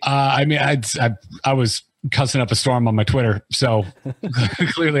 I mean, I was cussing up a storm on my Twitter, so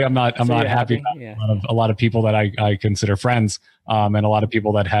clearly I'm not happy. A lot of people that I consider friends, and a lot of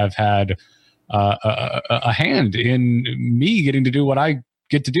people that have had a hand in me getting to do what I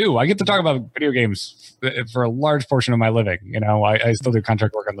get to do. I get to talk about video games for a large portion of my living. I still do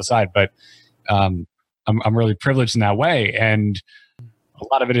contract work on the side, but I'm really privileged in that way. And a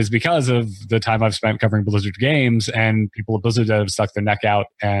lot of it is because of the time I've spent covering Blizzard games and people at Blizzard that have stuck their neck out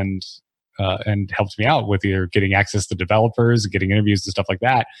and helped me out with either getting access to developers, getting interviews and stuff like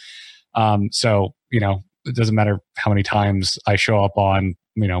that. So, it doesn't matter how many times I show up on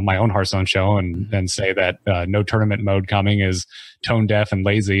my own Hearthstone show and then say that no tournament mode coming is tone deaf and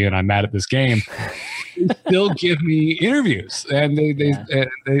lazy and I'm mad at this game, they still give me interviews, and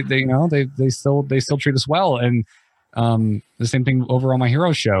they still treat us well. And the same thing over on my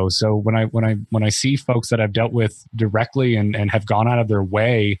hero show. So when I see folks that I've dealt with directly and have gone out of their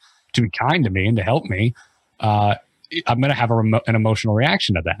way to be kind to me and to help me, I'm going to have an emotional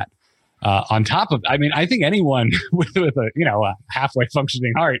reaction to that. On top of, I think anyone with a halfway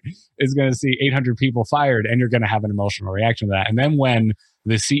functioning heart is going to see 800 people fired, and you're going to have an emotional reaction to that. And then when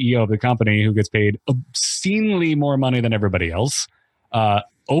the CEO of the company, who gets paid obscenely more money than everybody else,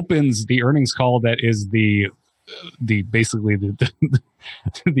 opens the earnings call that is the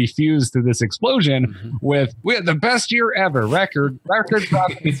fuse to this explosion with, we had the best year ever, record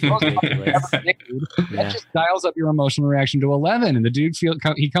profits, most money ever made. That just dials up your emotional reaction to 11, and the dude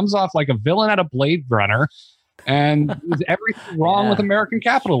he comes off like a villain out of Blade Runner, and there's everything wrong with American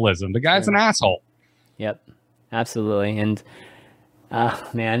capitalism. The guy's an asshole. Yep, absolutely. And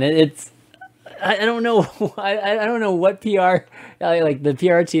man, it's I don't know. I don't know what PR like the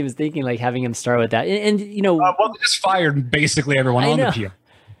PR team is thinking, like having him start with that. And well, they just fired basically everyone on the PR.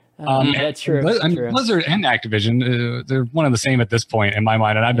 That's true. Blizzard and Activision, they're one and the same at this point in my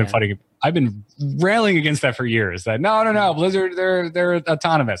mind, and I've been railing against that for years. That no, Blizzard, they're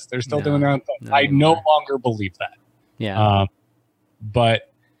autonomous. They're still doing their own thing. I no longer believe that. Yeah. But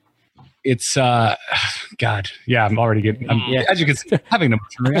it's God, yeah. I'm already getting. As you can see, having an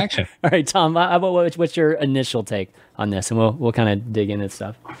emotional reaction. All right, Tom. What's your initial take on this, and we'll kind of dig into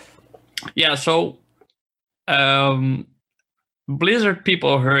stuff. Yeah. So, Blizzard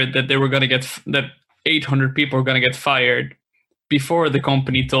people heard that they were going to get that 800 people were going to get fired before the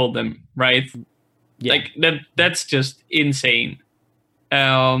company told them, right? Yeah. Like that's just insane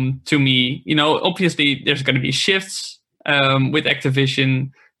to me. Obviously there's going to be shifts with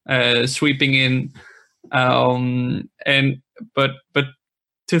Activision sweeping in, but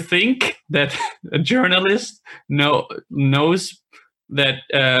to think that a journalist knows that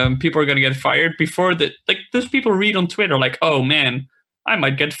people are going to get fired before that, like those people read on Twitter like, oh man, I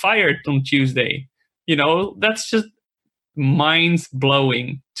might get fired on Tuesday. That's just mind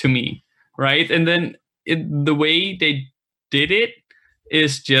blowing to me, right? And then the way they did it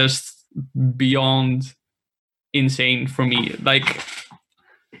is just beyond insane for me. Like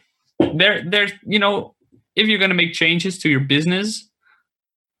there's if you're going to make changes to your business,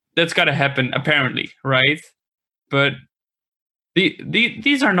 that's got to happen apparently, right? But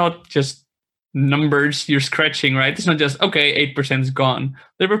these are not just numbers you're scratching, right? It's not just, okay, 8% is gone.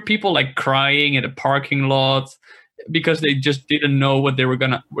 There were people like crying in a parking lot because they just didn't know what they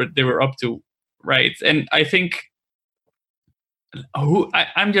were up to, right? And I think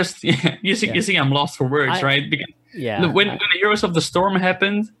I'm just you see I'm lost for words, right? Because when Heroes of the Storm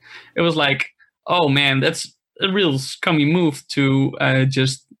happened, it was like, oh man, that's a real scummy move to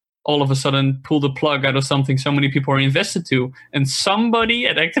just all of a sudden pull the plug out of something so many people are invested to. And somebody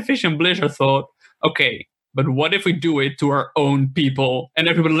at Activision Blizzard thought, okay, but what if we do it to our own people? And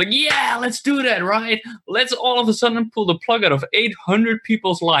everybody's like, yeah, let's do that, right? Let's all of a sudden pull the plug out of 800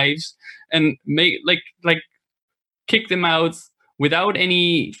 people's lives and make like kick them out without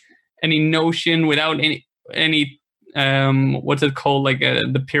any notion, without any what's it called, like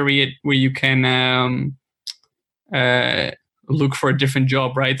the period where you can look for a different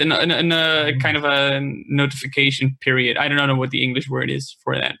job, right? And a kind of a notification period. I don't know what the English word is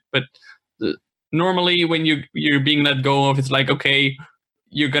for that, but normally when you're being let go of, it's like, okay,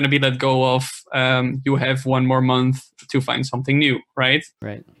 you're going to be let go of. You have 1 more month to find something new, right?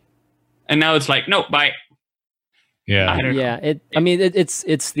 Right. And now it's like, no, bye. Yeah.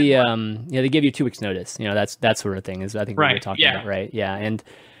 It's the they give you 2 weeks notice. That sort of thing is, I think, what we're talking about, right? Yeah. And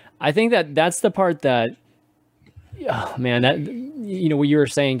I think that's the part that, oh man, that what you were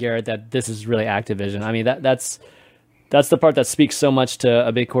saying, Garrett, that this is really Activision. I mean, that's the part that speaks so much to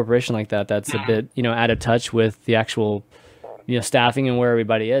a big corporation like that. That's a bit out of touch with the actual staffing and where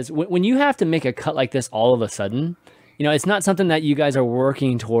everybody is. When you have to make a cut like this all of a sudden, it's not something that you guys are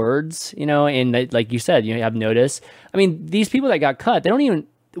working towards. And that, like you said, you have notice. I mean, these people that got cut,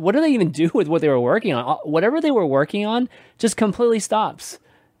 what do they even do with what they were working on? Whatever they were working on just completely stops.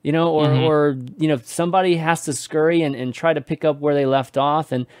 Or somebody has to scurry and try to pick up where they left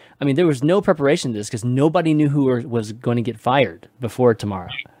off. And I mean, there was no preparation to this because nobody knew who was going to get fired before tomorrow.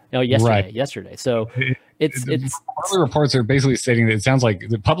 Yesterday. So it's early reports are basically stating that it sounds like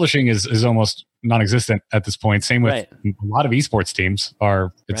the publishing is almost non-existent at this point. Same with a lot of esports teams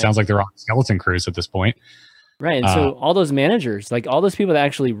sounds like they're on skeleton crews at this point. Right. And so all those managers, like all those people that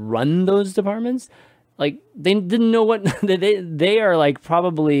actually run those departments, like they didn't know what they are like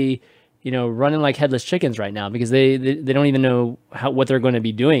probably, running like headless chickens right now because they don't even know what they're going to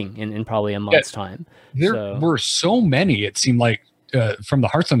be doing in probably a month's time. There were so many, it seemed like, from the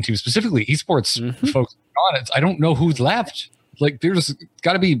Hearthstone team, specifically esports folks on it. I don't know who's left. Like there's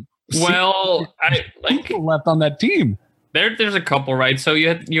got to be people left on that team. There's a couple, right? So you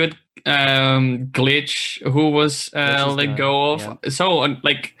had Glitch, who was let go of. Yeah. So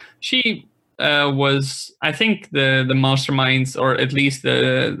like she was, I think, the masterminds, or at least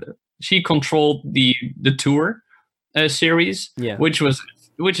she controlled the tour series, which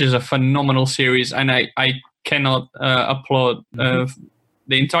is a phenomenal series, and I cannot applaud the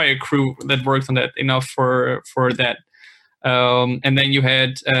entire crew that worked on that enough for that. And then you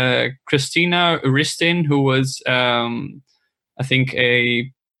had Christina Uristin, who was I think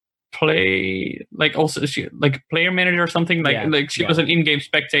a player manager or something, she was an in-game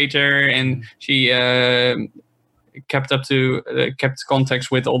spectator, and she kept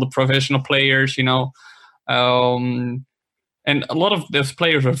contacts with all the professional players, and a lot of those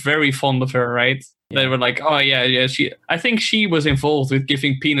players were very fond of her, right? They were like, oh yeah, I think she was involved with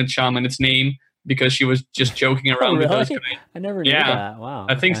giving Peanut Shaman its name because she was just joking around with those guys. I never knew that. Wow.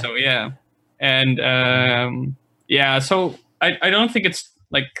 I think so, yeah. And so I don't think it's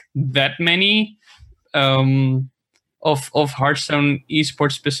like that many of Hearthstone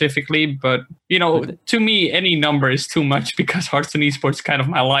esports specifically, but to me any number is too much because Hearthstone esports is kind of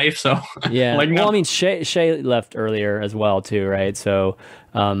my life. So yeah, I mean Shay left earlier as well too, right? So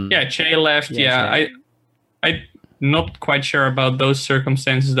Shay left. I not quite sure about those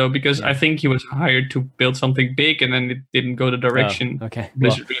circumstances though, because I think he was hired to build something big and then it didn't go the direction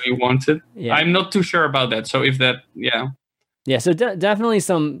Blizzard really wanted. Yeah. I'm not too sure about that. So if that, Yeah, so definitely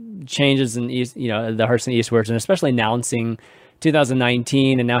some changes in the Hearthstone esports, and especially announcing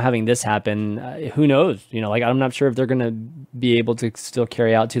 2019 and now having this happen. Who knows? I'm not sure if they're going to be able to still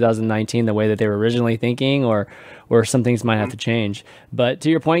carry out 2019 the way that they were originally thinking, or some things might have to change. But to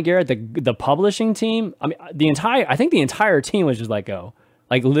your point, Garrett, the publishing team, I mean, I think the entire team was just let go.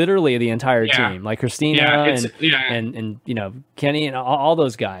 Like literally the entire team, like Christina and Kenny and all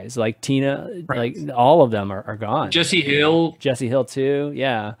those guys, like Tina, like all of them are gone. Jesse Hill too.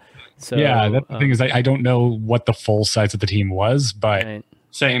 Yeah. So the thing is, I don't know what the full size of the team was, but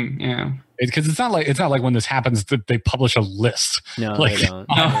same. Yeah. Because it's not like when this happens that they publish a list. No, they don't.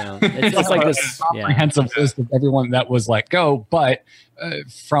 It's just like this comprehensive list of everyone that was let go. But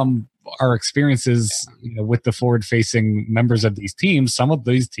from our experiences with the forward-facing members of these teams, some of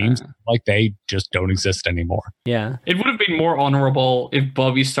these teams like they just don't exist anymore. Yeah, it would have been more honorable if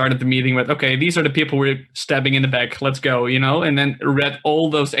Bobby started the meeting with, "Okay, these are the people we're stabbing in the back. Let's go," and then read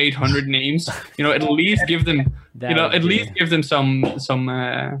all those 800 names. At least give them, give them some.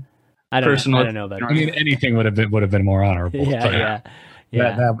 I don't know about. I mean, anything would have been more honorable. Yeah.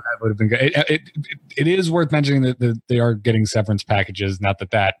 That would have been good. It is worth mentioning that they are getting severance packages. Not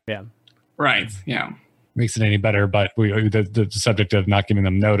that right. Yeah. Makes it any better, but the subject of not giving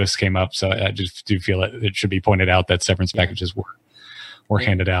them notice came up, so I just do feel it should be pointed out that severance packages were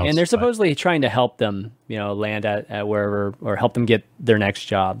handed out, and they're supposedly trying to help them, land at wherever, or help them get their next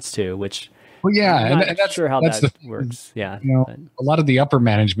jobs too, which. Well, I'm not sure how that works. Yeah, a lot of the upper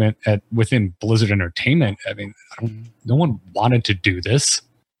management within Blizzard Entertainment. I mean, no one wanted to do this.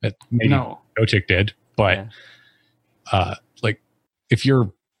 Maybe Kotick did, but if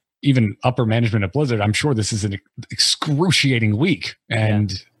you're even upper management at Blizzard, I'm sure this is an excruciating week.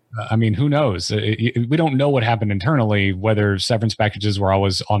 And I mean, who knows? We don't know what happened internally, whether severance packages were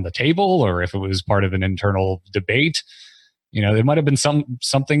always on the table or if it was part of an internal debate. There might have been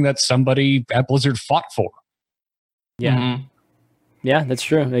something that somebody at Blizzard fought for. Yeah. Mm-hmm. Yeah, that's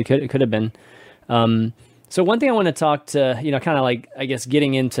true. It could have been. So one thing I want to talk to, kind of like, I guess,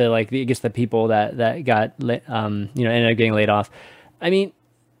 getting into the people that got, ended up getting laid off. I mean,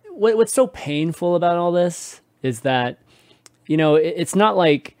 what's so painful about all this is that, it's not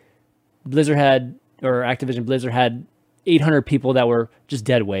like Blizzard had, or Activision Blizzard had 800 people that were just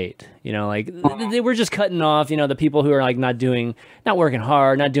dead weight, they were just cutting off, the people who are not working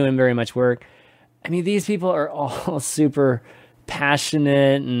hard, not doing very much work. I mean, these people are all super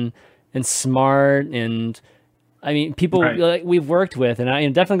passionate and smart. And I mean, people we've worked with, and I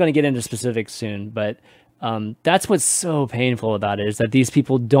am definitely going to get into specifics soon, but that's what's so painful about it, is that these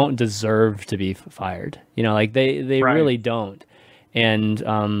people don't deserve to be fired. They really don't. And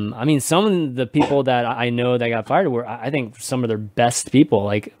I mean, some of the people that I know that got fired were, I think, some of their best people.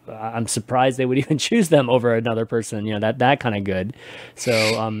 Like, I'm surprised they would even choose them over another person, that kind of good.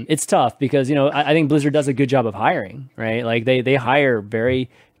 So it's tough because, I think Blizzard does a good job of hiring, right? Like they hire very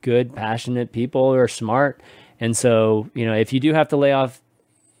good, passionate people who are smart. And so, if you do have to lay off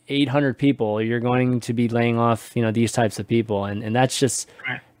 800 people, you're going to be laying off, these types of people. And that's just,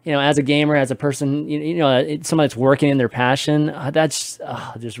 right. As a gamer, as a person, someone that's working in their passion, that's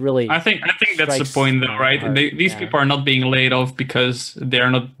just really. I think that's the point, though, right? These people are not being laid off because they're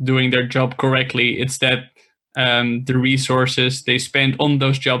not doing their job correctly. It's that the resources they spend on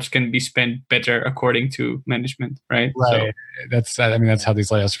those jobs can be spent better according to management, right? Right. So, that's how these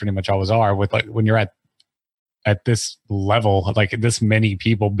layoffs pretty much always are. With when you're at this level, like this many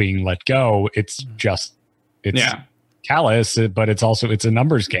people being let go, it's callous, but it's a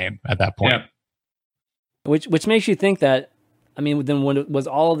numbers game at that point. Yeah. Which makes you think that, then was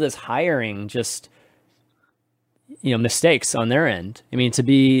all of this hiring just, mistakes on their end?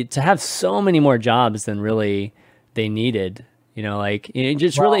 To have so many more jobs than really they needed,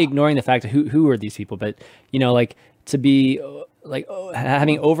 really ignoring the fact of who are these people, but, to be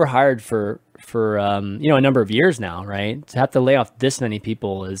having overhired for a number of years now, right? To have to lay off this many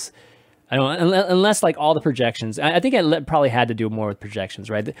people is, unless all the projections, I think it probably had to do more with projections,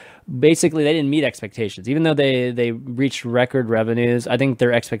 right? Basically, they didn't meet expectations. Even though they reached record revenues, I think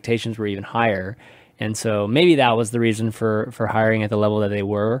their expectations were even higher. And so maybe that was the reason for hiring at the level that they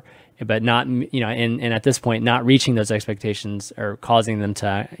were, but not, and at this point, not reaching those expectations or causing them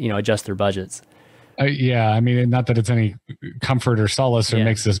to, adjust their budgets. Not that it's any comfort or solace or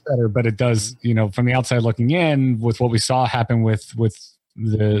makes this better, but it does, from the outside looking in, with what we saw happen with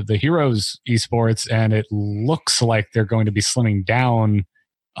the Heroes esports, and it looks like they're going to be slimming down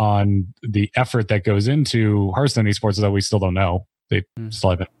on the effort that goes into Hearthstone esports, though we still don't know. They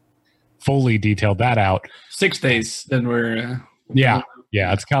still haven't fully detailed that out. 6 days, then we're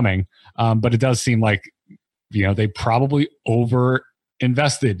it's coming. But it does seem like they probably over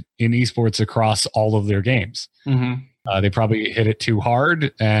invested in esports across all of their games. They probably hit it too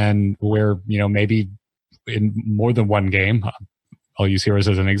hard, and where maybe in more than one game, I'll use Heroes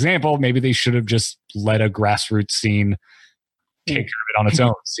as an example, maybe they should have just let a grassroots scene take care of it on its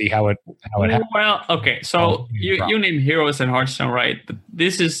own, see how it happens. Well, okay, so you name Heroes and Hearthstone, right?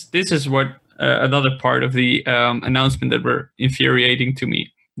 This is what another part of the announcement that were infuriating to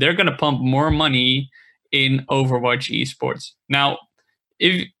me. They're going to pump more money in Overwatch esports. Now,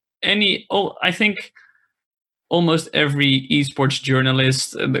 I think almost every esports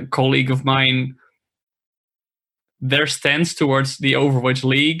journalist, a colleague of mine, their stance towards the Overwatch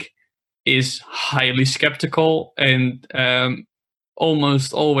League is highly skeptical and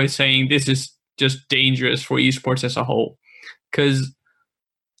almost always saying this is just dangerous for esports as a whole. Because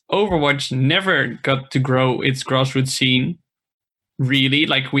Overwatch never got to grow its grassroots scene, really.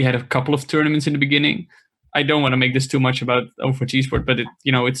 We had a couple of tournaments in the beginning. I don't want to make this too much about Overwatch esports, but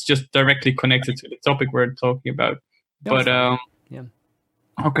it's just directly connected to the topic we're talking about.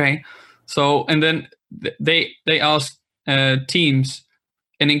 Okay. So, and then they asked teams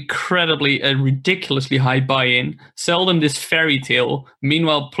a ridiculously high buy-in, sell them this fairy tale.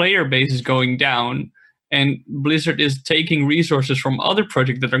 Meanwhile, player base is going down, and Blizzard is taking resources from other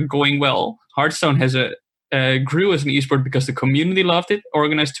projects that are going well. Hearthstone has grew as an esport because the community loved it,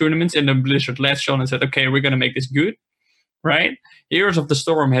 organized tournaments, and then Blizzard latched on and said, okay, we're going to make this good, right? Heroes of the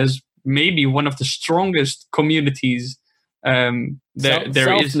Storm has maybe one of the strongest communities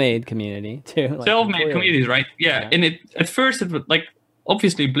self-made community too. Self-made communities, right? Yeah. And at first it was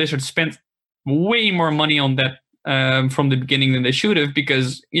obviously Blizzard spent way more money on that from the beginning than they should have,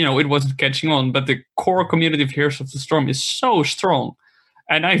 because it wasn't catching on. But the core community of Heroes of the Storm is so strong,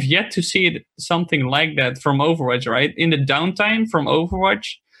 and I've yet to see something like that from Overwatch. Right, in the downtime from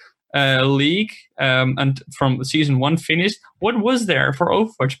Overwatch League and from season 1 finished, what was there for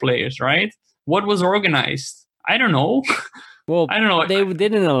Overwatch players? Right, what was organized? I don't know. Well, I don't know. They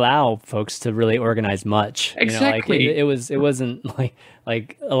didn't allow folks to really organize much. Exactly. It wasn't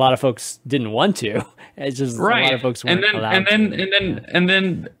like a lot of folks didn't want to. It's just a lot of folks weren't allowed. And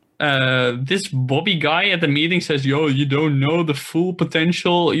then this Bobby guy at the meeting says, "Yo, you don't know the full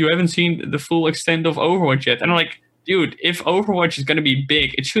potential. You haven't seen the full extent of Overwatch yet." And I'm like, dude, if Overwatch is going to be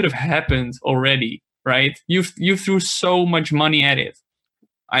big, it should have happened already, right? You threw so much money at it.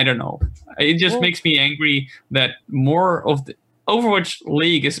 I don't know. It just makes me angry that more of the Overwatch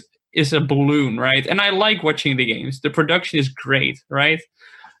League is a balloon, right? And I like watching the games. The production is great, right?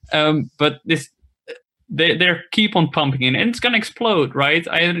 But they keep on pumping in, and it's gonna explode, right?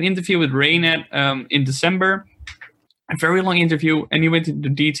 I had an interview with Raynet in December, a very long interview, and he went into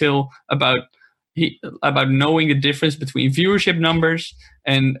detail about knowing the difference between viewership numbers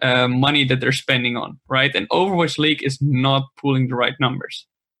and money that they're spending on, right? And Overwatch League is not pulling the right numbers.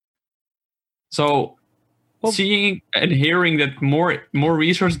 So seeing and hearing that more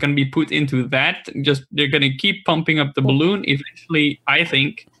resources going to be put into that, just they're going to keep pumping up the balloon. Eventually, I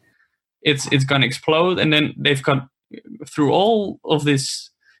think it's going to explode, and then they've got through all of this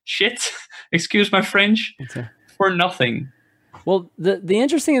shit. Excuse my French, for nothing. Well, the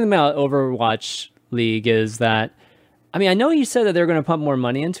interesting thing about Overwatch League is that, I mean, I know you said that they're going to pump more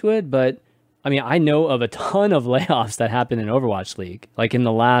money into it, but I mean, I know of a ton of layoffs that happened in Overwatch League, like in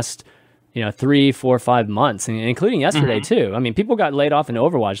the last, 3, 4, 5 months, and including yesterday too. I mean, people got laid off in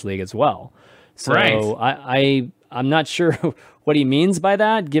Overwatch League as well. So I'm not sure what he means by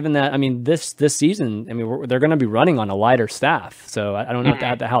that, given that, I mean, this season, I mean, they're going to be running on a lighter staff. So I don't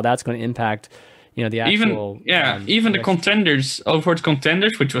know how that's going to impact, the actual... Even the contenders, Overwatch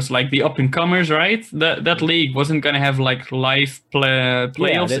contenders, which was like the up-and-comers, right? That league wasn't going to have like live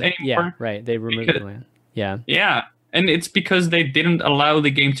playoffs anymore. Yeah, right. They removed it. Yeah. Yeah, and it's because they didn't allow the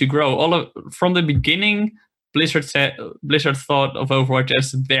game to grow. From the beginning, Blizzard thought of Overwatch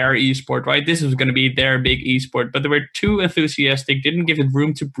as their esport, right? This was going to be their big esport, but they were too enthusiastic, didn't give it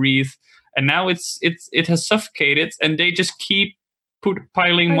room to breathe, and now it has suffocated, and they just keep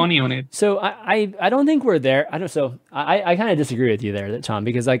piling money on it. So I don't think we're there. I kind of disagree with you there, Tom,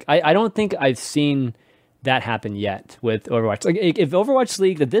 because like I don't think I've seen that happen yet with Overwatch. Like if Overwatch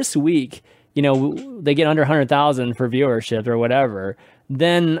League this week, they get under 100,000 for viewership or whatever,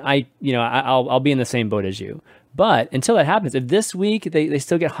 then I'll be in the same boat as you. But until that happens, if this week they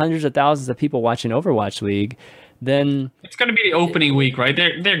still get hundreds of thousands of people watching Overwatch League, then it's going to be the opening week, right?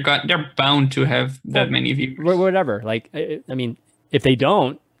 They're bound to have that many viewers. Whatever. Like, I mean, if they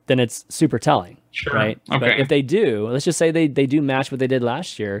don't, then it's super telling, right? Okay. But if they do, let's just say they do match what they did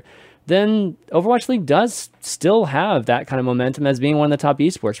last year, then Overwatch League does still have that kind of momentum as being one of the top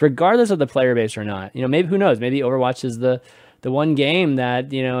esports, regardless of the player base or not. Maybe, who knows? Maybe Overwatch is the one game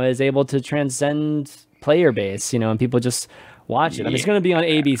that is able to transcend player base, and people just watch it. I mean, it's going to be on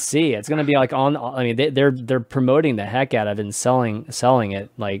ABC. It's going to be like on. I mean, they're promoting the heck out of it and selling it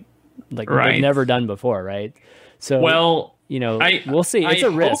like right. they've never done before, right? So we'll see. It's a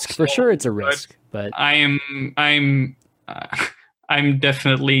risk for sure. It's a risk, but I'm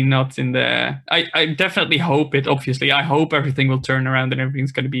definitely not in the. I definitely hope it. Obviously, I hope everything will turn around and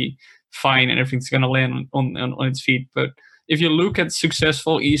everything's going to be fine and everything's going to land on its feet. But if you look at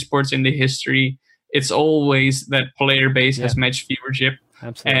successful esports in the history, it's always that player base has matched viewership.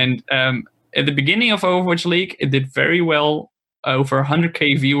 Absolutely. And at the beginning of Overwatch League, it did very well. Over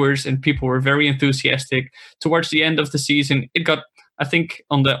 100K viewers, and people were very enthusiastic. Towards the end of the season, it got, I think,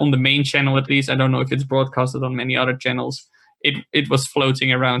 on the main channel at least. I don't know if it's broadcasted on many other channels. It was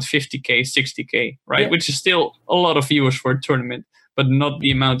floating around 50K, 60K, right? Which is still a lot of viewers for a tournament, but not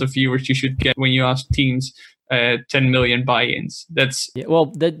the amount of viewers you should get when you ask teams 10 million buy-ins. That's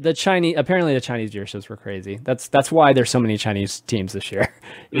the Chinese. Apparently, the Chinese viewerships were crazy. That's why there's so many Chinese teams this year.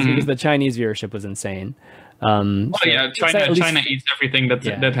 Is because the Chinese viewership was insane. China eats everything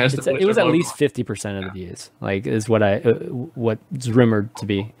that has the. It was at least 50% of the views. Like is what's rumored to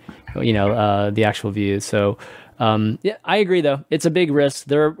be, the actual views. So, I agree though. It's a big risk.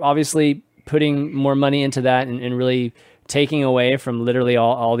 They're obviously putting more money into that and really taking away from literally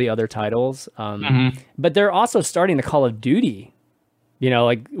all the other titles. But they're also starting the Call of Duty,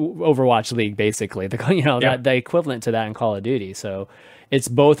 like Overwatch League, basically the equivalent to that in Call of Duty. So. It's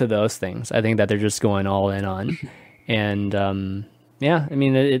both of those things. I think that they're just going all in on, and I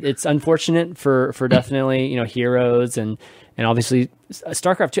mean it's unfortunate for definitely Heroes and obviously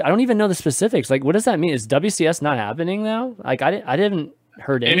StarCraft 2. I don't even know the specifics. Like, what does that mean? Is WCS not happening now? Like, I didn't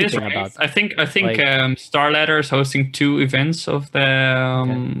heard anything about that. I think Starladder is hosting 2 events of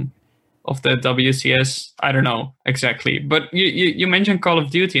the WCS. I don't know exactly, but you mentioned Call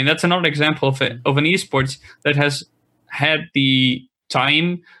of Duty, and that's another example of an esports that has had the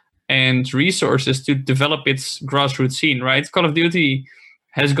time and resources to develop its grassroots scene, right? Call of Duty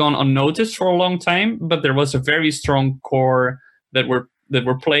has gone unnoticed for a long time, but there was a very strong core that were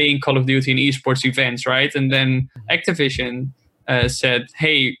playing Call of Duty in esports events, right? And then Activision said,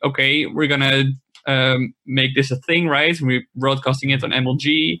 "Hey, okay, we're gonna make this a thing, right? We're broadcasting it on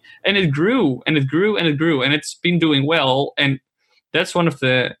MLG," and it grew and it grew and it grew, and it's been doing well. And that's one of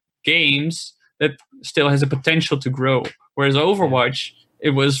the games that still has a potential to grow. Whereas Overwatch,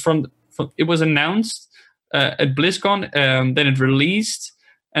 it was it was announced at BlizzCon, then it released,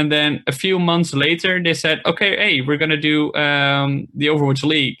 and then a few months later they said, "Okay, hey, we're gonna do the Overwatch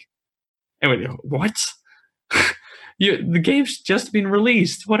League." And we go, what? The game's just been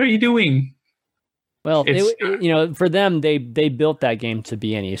released. What are you doing? Well, for them, they built that game to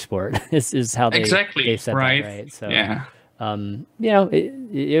be an esport. Is how they exactly said right. That, right? So yeah.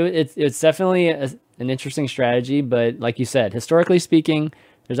 It's definitely an interesting strategy, but like you said, historically speaking,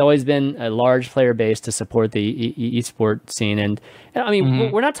 there's always been a large player base to support the esport scene, and I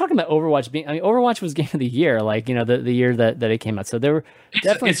mean, we're not talking about Overwatch being. I mean, Overwatch was Game of the Year, like the year that it came out. So there were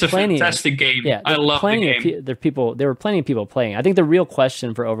definitely it's a fantastic game. Yeah, I love the game. There were plenty of people playing. I think the real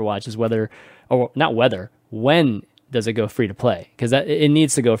question for Overwatch is when does it go free to play? Because it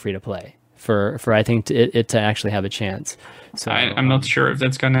needs to go free to play for I think it to actually have a chance. So I'm not sure if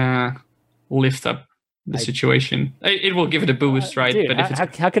that's gonna lift up the situation. It will give it a boost, right? Dude,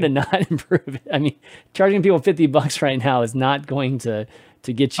 but how could it not improve it? I mean, charging people $50 right now is not going to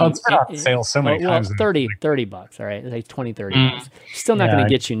get you. It's been on sale so many times. $30. All right, it's like $20-$30. Still not going to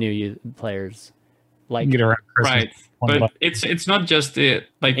get you new players. Like get around Christmas, right, but it's not just the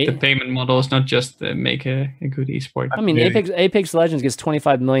payment model. It's not just to make a good esport. I mean, Apex Legends gets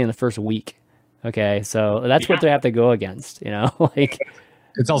 25 million the first week. Okay, so that's what they have to go against. Like.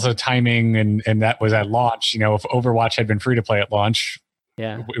 It's also timing, and that was at launch. If Overwatch had been free to play at launch,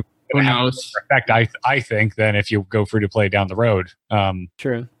 who knows? Effect, I think, than if you go free to play down the road.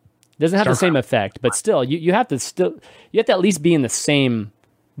 True, doesn't have the same effect, but still, you have to at least be in the same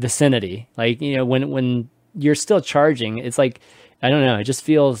vicinity. Like when you're still charging, it's like I don't know. It just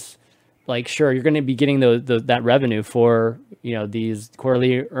feels like sure you're going to be getting that revenue for these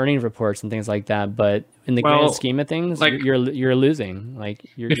quarterly earnings reports and things like that, but in the grand scheme of things, you're losing. Like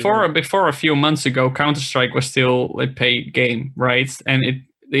before a few months ago, Counter-Strike was still a paid game, right? And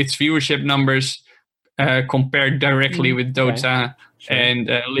its viewership numbers compared directly with Dota and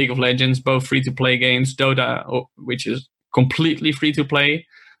League of Legends, both free-to-play games. Dota, which is completely free-to-play.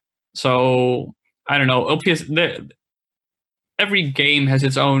 So I don't know. Every game has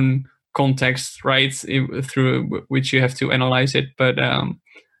its own context, right? Through which you have to analyze it, but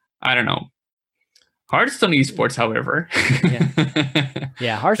I don't know. Hearthstone esports, however,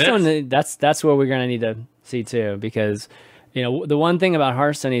 Hearthstone. That's what we're gonna need to see too, because the one thing about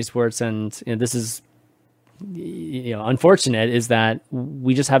Hearthstone esports, and this is unfortunate, is that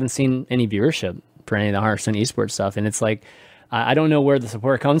we just haven't seen any viewership for any of the Hearthstone esports stuff, and it's like I don't know where the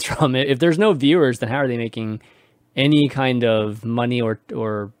support comes from. If there's no viewers, then how are they making any kind of money or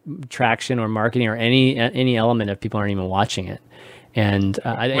traction or marketing or any element if people aren't even watching it? And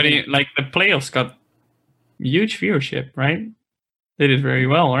the playoffs got huge viewership, right? They did very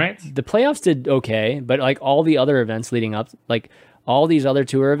well, right? The playoffs did okay, but like all the other events leading up, like all these other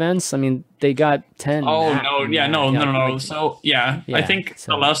tour events, I mean, they got 10. No. So I think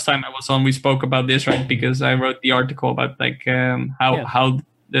the last time I was on, we spoke about this, right? Because I wrote the article about how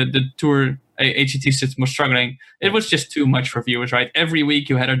the tour HCT system was struggling. It was just too much for viewers, right? Every week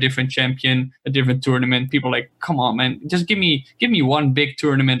you had a different champion, a different tournament. People were like, come on, man, just give me one big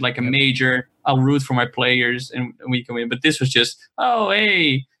tournament, like a major. I'll root for my players and we can win. But this was just,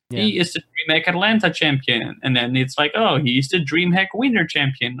 he is the DreamHack Atlanta champion, and then it's like, he's the DreamHack Winter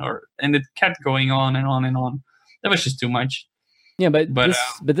champion, and it kept going on and on and on. That was just too much. Yeah, but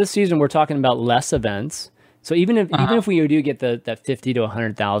this season we're talking about less events. So even if we do get that 50 to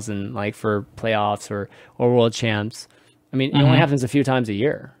 100,000 like for playoffs or world champs, I mean, it only happens a few times a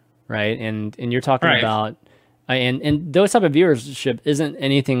year, right? And you're talking about and those type of viewership isn't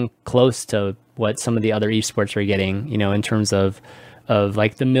anything close to what some of the other esports are getting, in terms of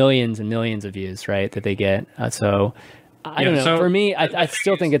like the millions and millions of views, right, that they get. So I don't know. So for me, I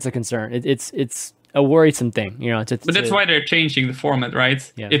still think it's a concern. It's a worrisome thing, but that's why they're changing the format,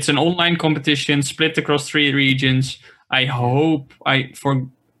 right? Yeah. It's an online competition split across 3 regions. For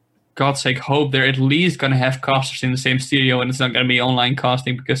God's sake, hope they're at least going to have casters in the same studio, and it's not going to be online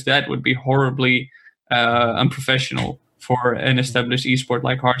casting, because that would be horribly unprofessional for an established esport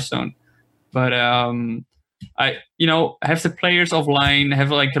like Hearthstone. But have the players offline,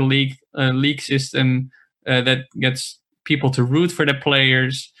 have like a league system that gets people to root for the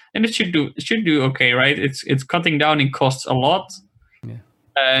players. And it should do okay, right? It's cutting down in costs a lot,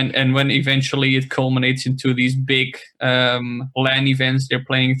 and when eventually it culminates into these big LAN events, they're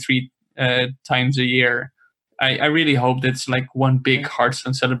playing 3 times a year. I really hope that's like one big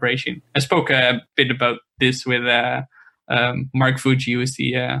Hearthstone celebration. I spoke a bit about this with Mark Fuji, who is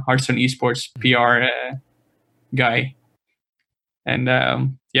the Hearthstone esports PR guy, and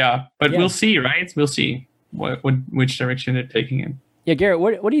we'll see, right? We'll see which direction they're taking in. Yeah, Garrett,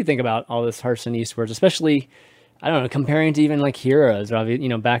 what do you think about all this Hearthstone esports, especially, I don't know, comparing to even like Heroes,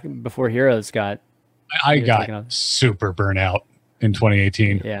 back before Heroes got... I got super burnt out in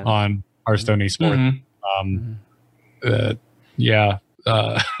 2018 on Hearthstone esports. It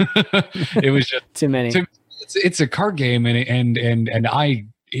was just... Too many. It's a card game, and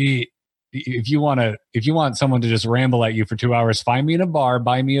if you want someone to just ramble at you for 2 hours, find me in a bar,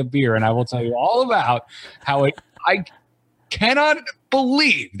 buy me a beer, and I will tell you all about how I cannot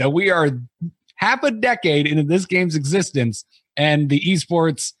believe that we are half a decade into this game's existence, and the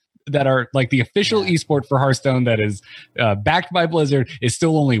esports that are like the official esport for Hearthstone that is backed by Blizzard is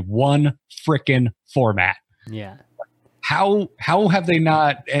still only one frickin' format. Yeah. How have they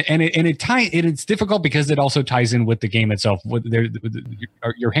not? And it's difficult because it also ties in with the game itself.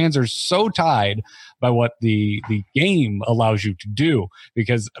 Your hands are so tied by what the game allows you to do.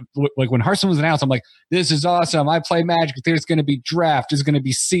 Because like when Hearthstone was announced, I'm like, this is awesome. I play Magic. There's going to be draft. There's going to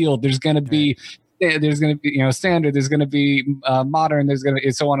be sealed. There's going to be standard. There's going to be modern. There's going to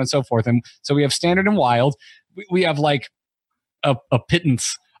be so on and so forth. And so we have standard and wild. We have like a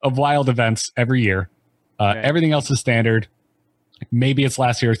pittance of wild events every year. Everything else is standard. Maybe it's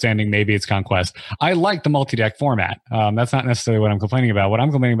last year standing. Maybe it's conquest. I like the multi-deck format. That's not necessarily what I'm complaining about. What I'm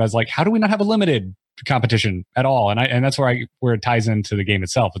complaining about is like, how do we not have a limited competition at all? And that's where it ties into the game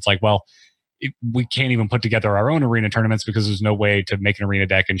itself. It's like, well, we can't even put together our own arena tournaments because there's no way to make an arena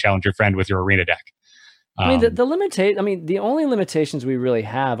deck and challenge your friend with your arena deck. I mean, the only limitations we really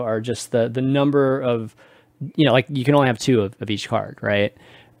have are just the number of, like you can only have two of each card, right?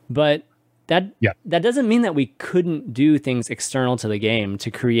 But that doesn't mean that we couldn't do things external to the game to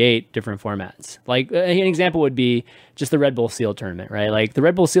create different formats. Like an example would be just the Red Bull Seal tournament, right? Like the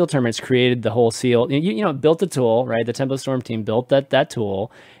Red Bull Seal tournaments created the whole seal, built the tool, right? The Tempo Storm team built that tool,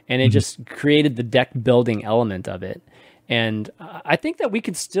 and it just created the deck building element of it. And I think that we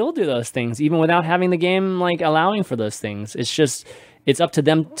could still do those things even without having the game like allowing for those things. It's up to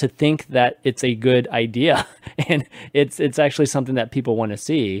them to think that it's a good idea, and it's actually something that people want to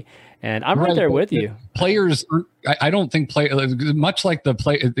see. And I'm right there with you. Players, I don't think much like the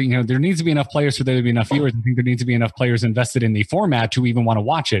play. There needs to be enough players for there to be enough viewers. I think there needs to be enough players invested in the format to even want to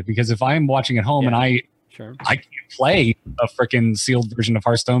watch it. Because if I'm watching at home and I can't play a freaking sealed version of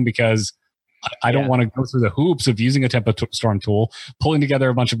Hearthstone because I don't want to go through the hoops of using a Tempo Storm tool, pulling together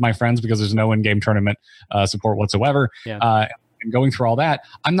a bunch of my friends because there's no in-game tournament support whatsoever. And going through all that,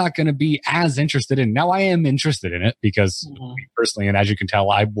 I'm not going to be as interested in. Now I am interested in it because personally, and as you can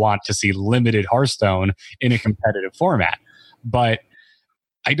tell, I want to see limited Hearthstone in a competitive format. But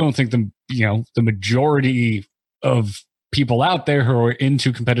I don't think the majority of people out there who are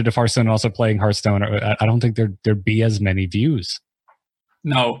into competitive Hearthstone and also playing Hearthstone, I don't think there'd be as many views.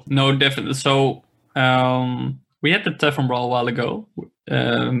 No, definitely. So we had the Teflon Brawl a while ago.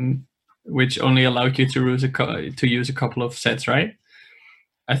 Which only allowed you to use a couple of sets, right?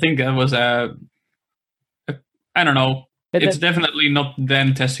 I think that was I don't know. It's definitely not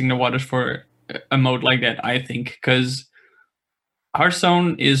them testing the waters for a mode like that, I think, because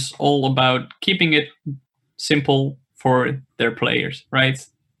Hearthstone is all about keeping it simple for their players, right?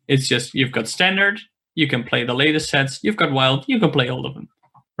 It's just you've got standard, you can play the latest sets, you've got wild, you can play all of them,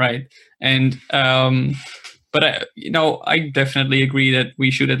 right? And but I definitely agree that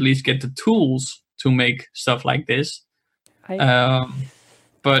we should at least get the tools to make stuff like this.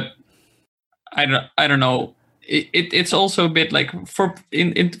 But I don't know. It's also a bit like for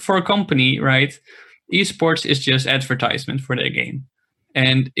a company, right? Esports is just advertisement for their game,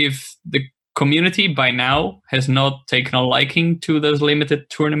 and if the community by now has not taken a liking to those limited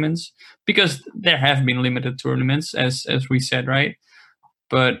tournaments, because there have been limited tournaments, as we said, right?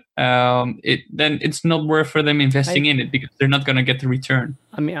 But then it's not worth for them investing in it because they're not going to get the return.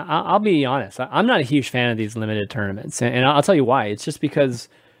 I mean, I'll be honest. I'm not a huge fan of these limited tournaments, and I'll tell you why. It's just because,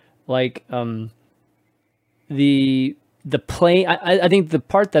 like, the play. I think the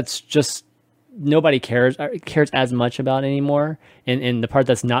part that's just nobody cares as much about anymore, and the part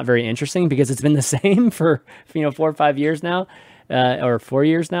that's not very interesting because it's been the same for 4 or 5 years now, or 4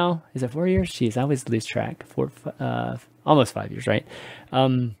 years now. Is it 4 years? Jeez, I always lose track. Almost 5 years, right?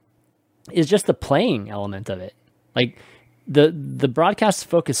 Is just the playing element of it. Like the broadcasts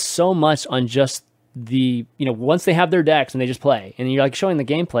focus so much on just the, once they have their decks and they just play, and you're like showing the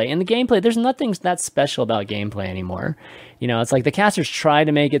gameplay, and the gameplay, there's nothing that special about gameplay anymore. It's like the casters try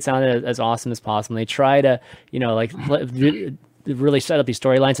to make it sound as awesome as possible. They try to, really set up these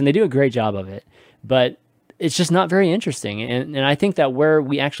storylines, and they do a great job of it, but it's just not very interesting. And I think that where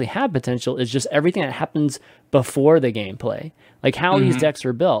we actually have potential is just everything that happens before the gameplay, like how these decks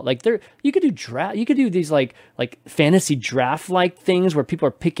are built. Like you could do these like fantasy draft like things where people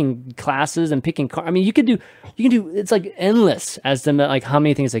are picking classes and picking cards. I mean, you can do, it's like endless as to like how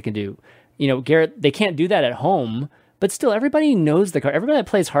many things they can do. Garrett, they can't do that at home, but still everybody knows the card. Everybody that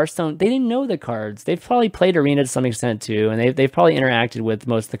plays Hearthstone, they didn't know the cards. They've probably played Arena to some extent too, and they've probably interacted with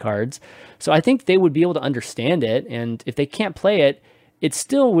most of the cards. So I think they would be able to understand it, and if they can't play it, it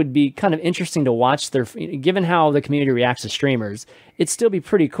still would be kind of interesting to watch given how the community reacts to streamers, it'd still be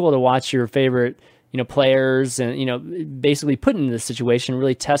pretty cool to watch your favorite, players and, basically put in this situation,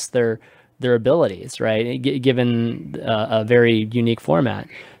 really test their abilities, right? Given a very unique format.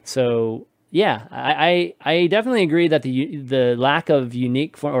 So yeah, I definitely agree that the lack of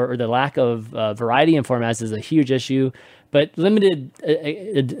unique or the lack of variety in formats is a huge issue. But limited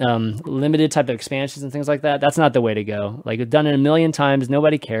type of expansions and things like that, that's not the way to go. Like, we've done it a million times.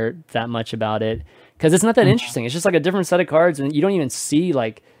 Nobody cared that much about it because it's not that interesting. It's just like a different set of cards, and you don't even see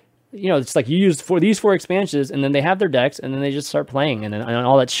it's like you use these four expansions, and then they have their decks, and then they just start playing, and then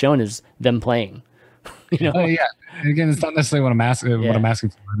all that's shown is them playing. Yeah. Again, it's not necessarily what I'm asking. What I'm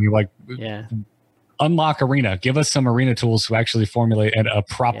asking for. I mean, unlock Arena. Give us some Arena tools to actually formulate a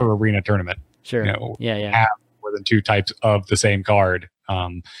proper Arena tournament. Sure. Have more than two types of the same card,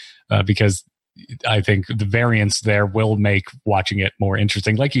 because I think the variance there will make watching it more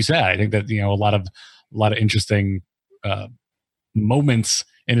interesting. Like you said, I think that a lot of interesting moments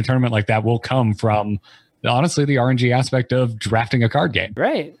in a tournament like that will come from honestly the RNG aspect of drafting a card game.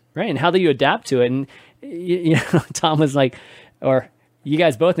 Right. And how do you adapt to it? And Tom was like, or you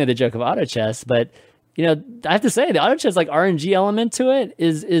guys both know the joke of auto chess, but I have to say the auto chess RNG element to it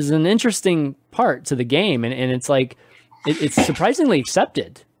is an interesting part to the game, and it's like it's surprisingly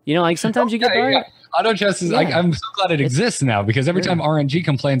accepted. Sometimes you get auto chess is I'm so glad it exists now, because every time RNG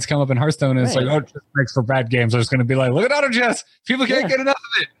complaints come up in Hearthstone, and it's like, oh, just makes for bad games. There's going to be like, look at auto chess. People can't get enough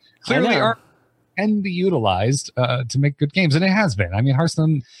of it. Clearly, can be utilized to make good games, and it has been. I mean,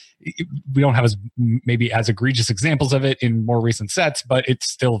 Hearthstone, we don't have maybe as egregious examples of it in more recent sets, but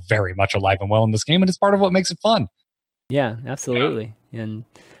it's still very much alive and well in this game, and it's part of what makes it fun. Yeah, absolutely. And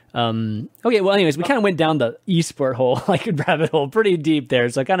okay, well, anyways, we kind of went down the esport hole, rabbit hole, pretty deep there.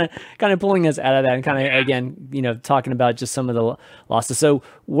 So kind of pulling us out of that, and kind of again, talking about just some of the losses. So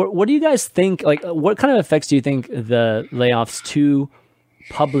what do you guys think? What kind of effects do you think the layoffs to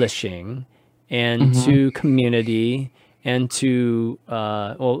publishing and to community and to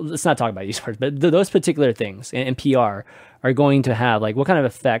let's not talk about esports, but those particular things and PR are going to have? What kind of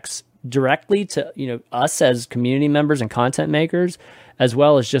effects directly to us as community members and content makers, as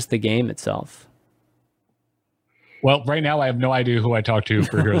well as just the game itself? Well, right now I have no idea who I talk to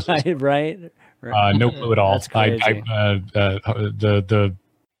for Heroes. right. No clue at all. That's crazy. The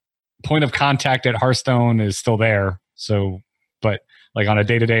point of contact at Hearthstone is still there. So, but on a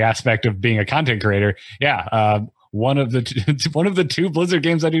day-to-day aspect of being a content creator, one of the two Blizzard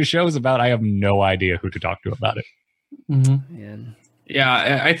games I do shows about, I have no idea who to talk to about it.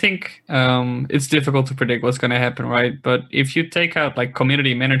 Yeah, I think it's difficult to predict what's going to happen, right? But if you take out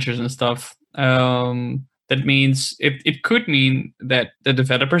community managers and stuff, that means it could mean that the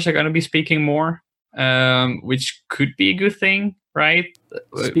developers are going to be speaking more, which could be a good thing, right?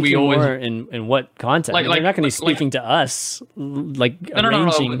 Speaking more in what content? They're not going to be speaking to us,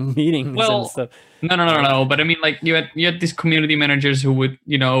 arranging meetings and stuff. No. But I mean, you had these community managers who would,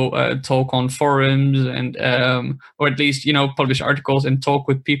 talk on forums and, or at least, publish articles and talk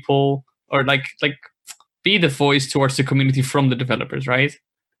with people, or be the voice towards the community from the developers, right?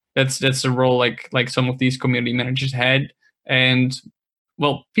 That's a role like some of these community managers had, and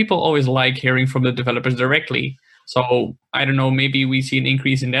well, people always like hearing from the developers directly. So I don't know, maybe we see an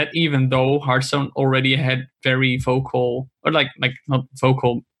increase in that, even though Hearthstone already had very vocal, or not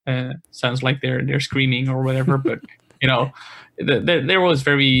vocal. Sounds like they're screaming or whatever, but there was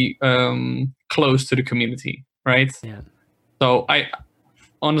very close to the community, right? Yeah. So I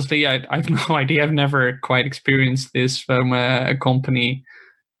honestly have no idea. I've never quite experienced this from a company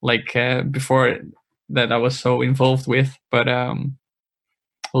before that I was so involved with, but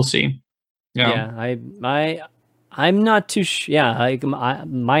we'll see. I'm not too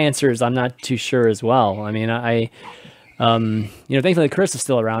my answer is I'm not too sure as well. I mean, thankfully Chris is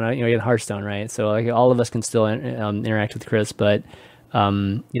still around. You have Hearthstone, right? So all of us can still interact with Chris, but I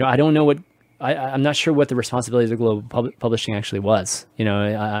don't know I'm not sure what the responsibilities of Global Publishing actually was.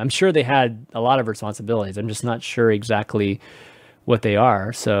 I'm sure they had a lot of responsibilities. I'm just not sure exactly what they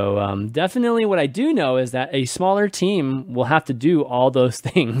are. So definitely what I do know is that a smaller team will have to do all those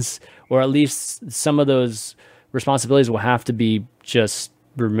things, or at least some of those responsibilities will have to be just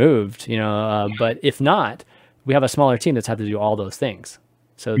removed, but if not, we have a smaller team that's had to do all those things.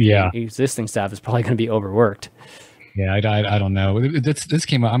 So the existing staff is probably going to be overworked. Yeah, I don't know. This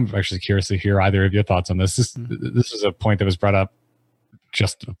came up. I'm actually curious to hear either of your thoughts on this. This is a point that was brought up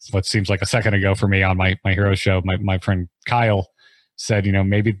just what seems like a second ago for me on my Hero show. My friend Kyle said,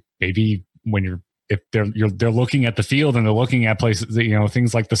 maybe when they're looking at the field and they're looking at places that,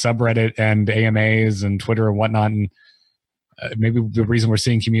 things like the subreddit and AMAs and Twitter and whatnot, and maybe the reason we're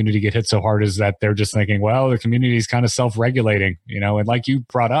seeing community get hit so hard is that they're just thinking, well, the community is kind of self-regulating, and like you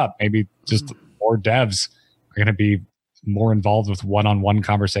brought up, maybe just more devs are going to be more involved with one-on-one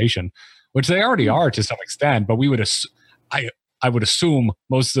conversation, which they already are to some extent. But we would, I would assume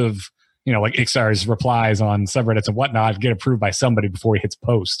most of like Ixar's replies on subreddits and whatnot get approved by somebody before he hits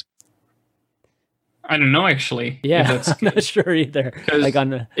post. I don't know, actually. Yeah, I'm not sure either. Like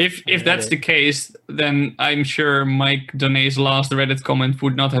if that's the case, then I'm sure Mike Donet's last Reddit comment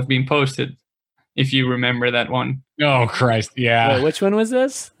would not have been posted, if you remember that one. Oh, Christ, yeah. Wait, which one was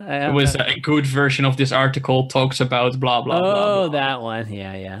this? It was a good version of this article talks about blah, blah, blah. Oh, that one.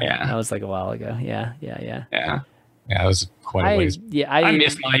 Yeah. That was like a while ago. Yeah. Yeah, it was quite a ways. I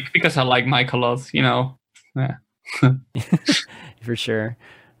miss Mike because I like Mike a lot, Yeah. For sure.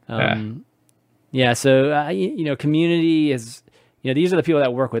 Yeah, so community is, these are the people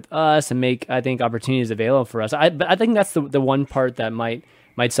that work with us and make, I think, opportunities available for us. But I think that's the one part that might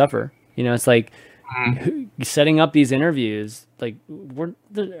suffer. It's like setting up these interviews. Like,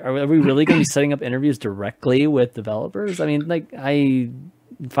 are we really going to be setting up interviews directly with developers? I mean, like, I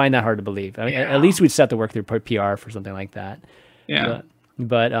find that hard to believe. I mean, at least we'd set the work through PR for something like that. Yeah.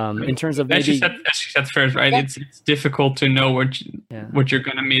 But in terms of as you said first, right? It's difficult to know what you're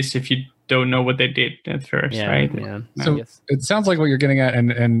going to miss if you don't know what they did at first, right? Yeah. So it sounds like what you're getting at,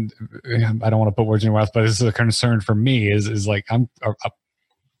 and I don't want to put words in your mouth, but this is a concern for me. Is like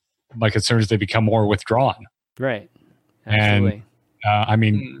my concern is they become more withdrawn, right? Absolutely. And I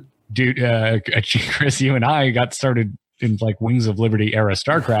mean, dude, Chris, you and I got started in like Wings of Liberty era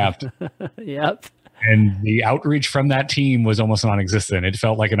StarCraft. Yep. And the outreach from that team was almost non-existent. It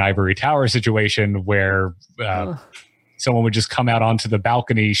felt like an Ivory Tower situation where someone would just come out onto the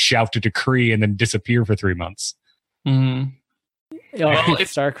balcony, shout a decree, and then disappear for 3 months. Mm-hmm. Well,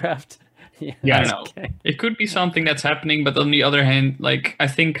 it's StarCraft. Yeah, I know. Okay. It could be something that's happening, but on the other hand, like I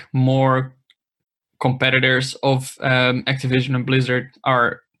think more competitors of Activision and Blizzard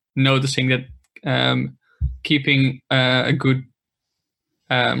are noticing that keeping a good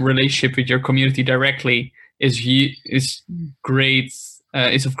relationship with your community directly is great.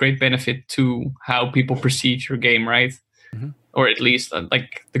 Is of great benefit to how people perceive your game, right? Mm-hmm. Or at least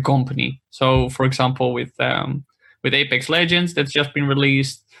like the company. So, for example, with Apex Legends that's just been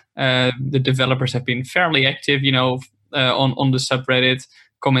released, the developers have been fairly active, on the subreddit,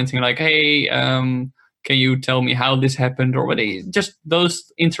 commenting like, "Hey, can you tell me how this happened?" Or what just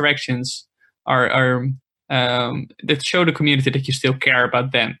those interactions are that show the community that you still care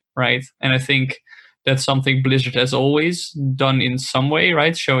about them, right? And I think that's something Blizzard has always done in some way,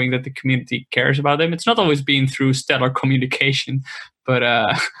 right? Showing that the community cares about them. It's not always been through stellar communication, but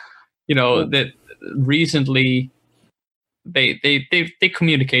that recently they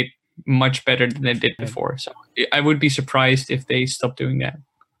communicate much better than they did before. So I would be surprised if they stopped doing that.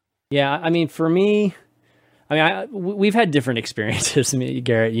 Yeah, I mean, for me, we've had different experiences,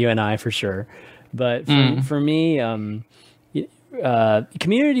 Garrett, you and I, for sure. But for me,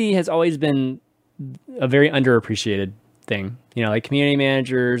 community has always been a very underappreciated thing. Like community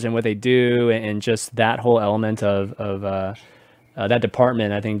managers and what they do, and just that whole element of that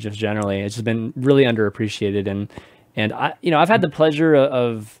department. I think just generally, it's just been really underappreciated. And I've had the pleasure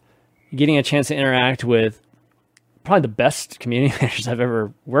of getting a chance to interact with probably the best community managers I've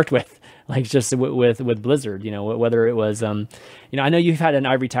ever worked with. Like just with Blizzard, whether it was, I know you've had an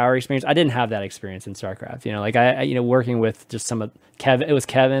Ivory Tower experience. I didn't have that experience in StarCraft. Like I working with just some of Kevin. It was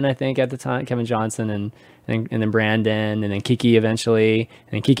Kevin, I think, at the time, Kevin Johnson, and then Brandon, and then Kiki eventually,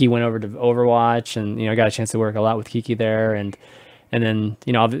 and then Kiki went over to Overwatch, and I got a chance to work a lot with Kiki there, and then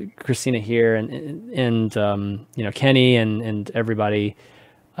Christina here, and Kenny and everybody,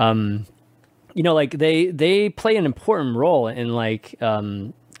 like they play an important role in like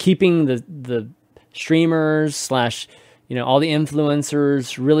keeping the streamers / all the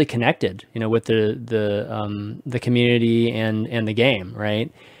influencers really connected, with the community and the game,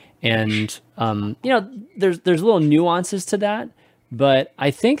 right? And there's little nuances to that, but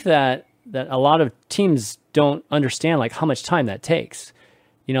I think that a lot of teams don't understand like how much time that takes,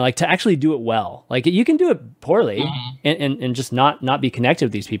 like to actually do it well. Like you can do it poorly and just not be connected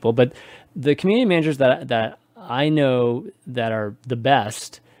with these people, but the community managers that I know that are the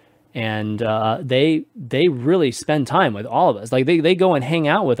best, and they really spend time with all of us. Like they go and hang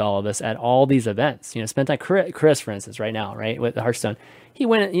out with all of us at all these events. Spend time. Chris, for instance, right now, right, with Hearthstone, he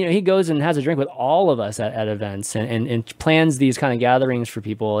went. He goes and has a drink with all of us at events and plans these kind of gatherings for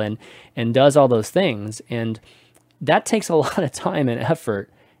people and does all those things. And that takes a lot of time and effort.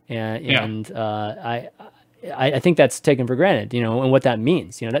 And I think that's taken for granted, you know, and what that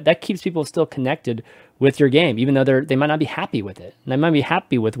means. You know, that keeps people still connected with your game, even though they might not be happy with it. And they might be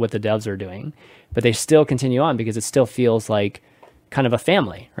happy with what the devs are doing, but they still continue on because it still feels like kind of a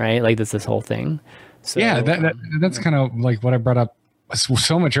family, right? Like this whole thing. So yeah, that's kind of like what I brought up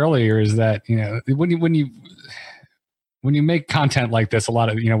so much earlier, is that, you know, when you make content like this, a lot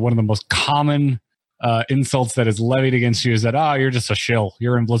of, you know, one of the most common insults that is levied against you is that, oh, you're just a shill,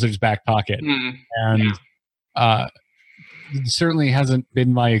 you're in Blizzard's back pocket. And it certainly hasn't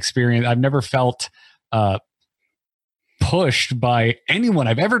been my experience. I've never felt pushed by anyone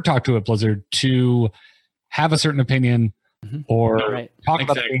I've ever talked to at Blizzard to have a certain opinion or talk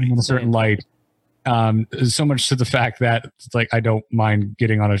about the game in a certain light. So much to the fact that it's like, I don't mind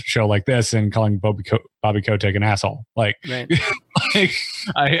getting on a show like this and calling Bobby Kotick an asshole. Like, like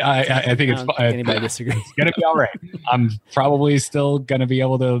I think anybody disagrees. It's gonna be all right. I'm probably still gonna be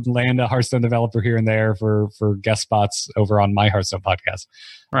able to land a Hearthstone developer here and there for guest spots over on my Hearthstone podcast.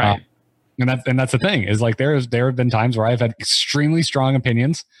 Right. And that's the thing, is like there have been times where I've had extremely strong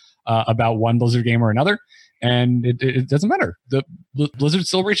opinions about one Blizzard game or another, and it doesn't matter. The Blizzard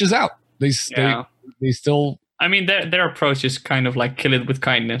still reaches out. They still. I mean, their approach is kind of like kill it with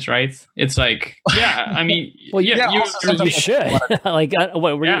kindness, right? It's like, yeah, I mean, well, you should. Like,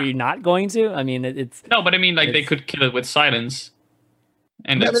 what were you not going to? I mean, it's no, but I mean, like they could kill it with silence.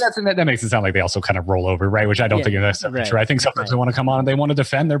 And that makes it sound like they also kind of roll over, right? Which I don't think is necessarily true. I think sometimes they want to come on and they want to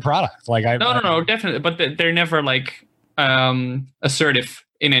defend their product. Like, no, definitely. But they're never like assertive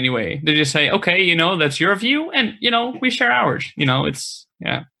in any way. They just say, okay, you know, that's your view, and you know, we share ours. You know,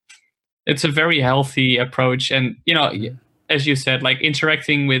 it's a very healthy approach, and you know, as you said, like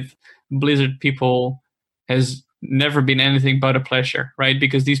interacting with Blizzard people has never been anything but a pleasure, right?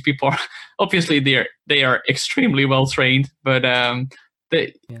 Because these people are obviously they are extremely well trained, but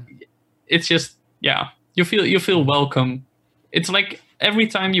it's just you feel welcome. It's like every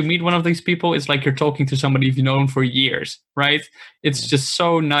time you meet one of these people, it's like you're talking to somebody you've known for years, right? It's just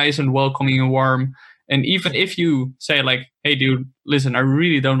so nice and welcoming and warm. And even if you say like, hey dude, listen, I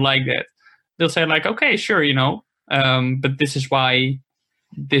really don't like that, they'll say like, okay, sure, you know, but this is why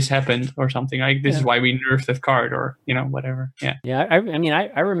this happened or something, like this is why we nerfed that card, or you know, whatever. I mean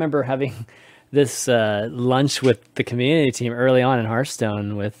I remember having this lunch with the community team early on in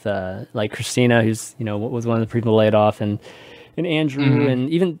Hearthstone with like Christina, who's, you know, was one of the people laid off, and Andrew, and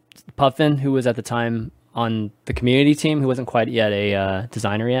even Puffin, who was at the time on the community team, who wasn't quite yet a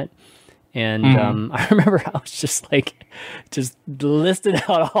designer yet. And I remember I was just listed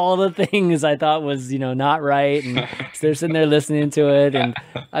out all the things I thought was, you know, not right, and so they're sitting there listening to it, and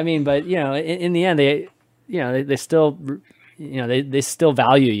I mean, but you know, in the end, they still, you know, they still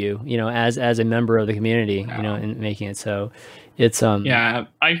value you, you know, as a member of the community, you know, in making it. So it's I've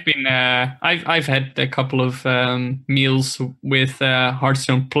been I've had a couple of meals with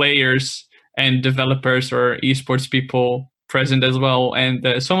Hearthstone players and developers or esports people present as well,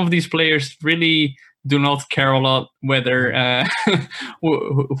 and some of these players really do not care a lot whether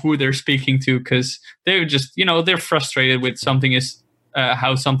who they're speaking to, because they're just, you know, they're frustrated with something is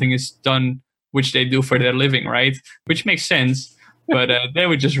how something is done, which they do for their living, right? Which makes sense, but they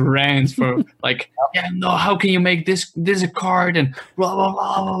would just rant for like, yeah, no, how can you make this a card, and blah blah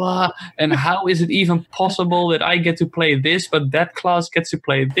blah blah blah, and how is it even possible that I get to play this but that class gets to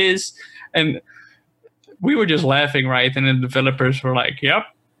play this? And we were just laughing, right? And the developers were like, yep,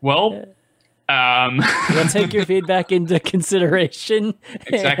 well, we'll take your feedback into consideration.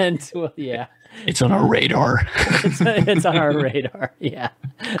 Exactly. And well, it's on our radar. It's on our radar. Yeah.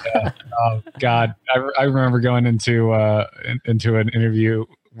 Oh God, I remember going into an interview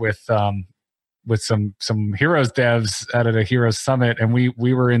with some Heroes devs out at a Heroes Summit, and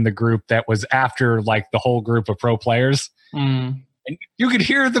we were in the group that was after like the whole group of pro players, and you could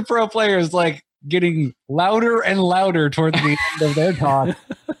hear the pro players like getting louder and louder towards the end of their talk.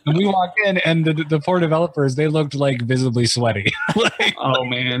 And we walked in, and the poor developers, they looked like visibly sweaty. Like, oh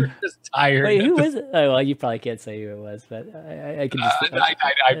man, just tired. Wait, who was it? Oh, well, you probably can't say who it was, but I can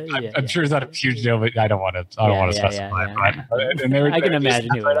just. I'm sure it's not a huge deal, but I don't want to. I don't want to specify. And I can imagine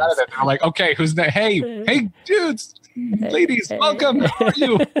who it was. They're like, okay, who's that? Hey, dudes, ladies, welcome. How are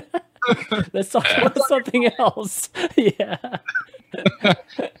you? Let's talk about something else. Yeah.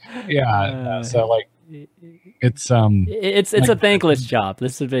 So like, it's a thankless job.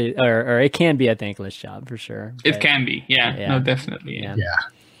 This would be, or it can be a thankless job for sure. It can be, no, definitely,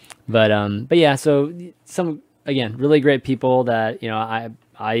 But yeah, so some, again, really great people that, you know,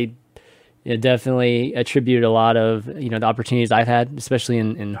 I definitely attribute a lot of, you know, the opportunities I've had, especially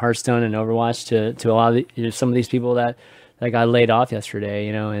in Hearthstone and Overwatch, to a lot of some of these people that got laid off yesterday,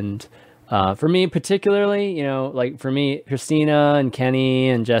 you know, and For me particularly, you know, like for me, Christina and Kenny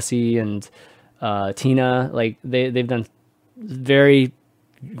and Jesse and Tina, like they've done very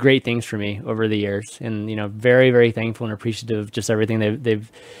great things for me over the years, and you know, very, very thankful and appreciative of just everything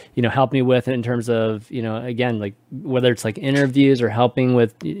they've you know, helped me with in terms of, you know, again, like whether it's like interviews or helping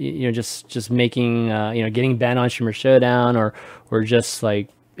with, you know, just making you know, getting Ben on Streamer Showdown, or just like,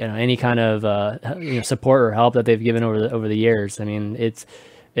 you know, any kind of you know, support or help that they've given over the years. I mean, it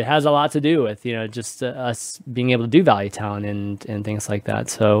has a lot to do with, you know, just us being able to do Value Town and things like that.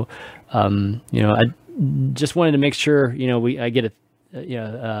 So you know, I just wanted to make sure, you know, I get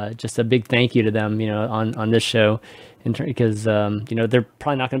just a big thank you to them, you know, on this show, because you know, they're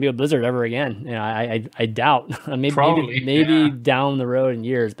probably not going to be with Blizzard ever again. You know, I doubt maybe down the road in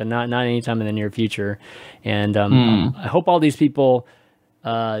years, but not anytime in the near future. And I hope all these people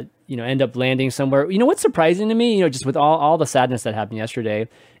you know, end up landing somewhere. You know what's surprising to me, you know, just with all the sadness that happened yesterday,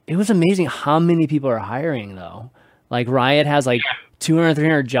 it was amazing how many people are hiring though. Like Riot has like 200,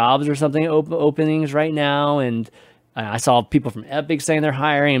 300 jobs or something openings right now, and I saw people from Epic saying they're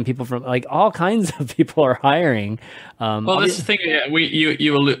hiring, and people from like all kinds of people are hiring. Well, that's the thing.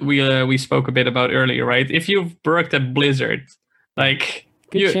 We spoke a bit about earlier, right? If you've worked at Blizzard, like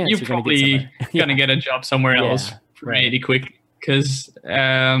you're probably gonna get a job somewhere else really quick, because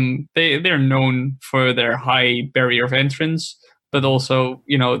they're known for their high barrier of entrance, but also,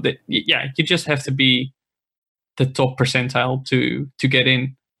 you know, you just have to be the top percentile to get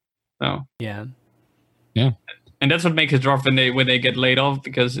in. So yeah. And that's what makes it rough when they get laid off,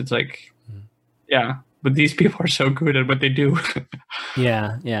 because it's like, but these people are so good at what they do.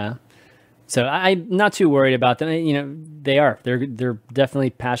 yeah. So I'm not too worried about them. You know, they're definitely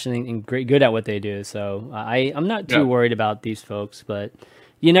passionate and good at what they do. So I'm not too worried about these folks, but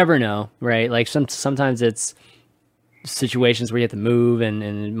you never know, right? Like sometimes it's situations where you have to move and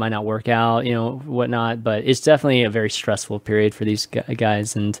it might not work out, you know, whatnot, but it's definitely a very stressful period for these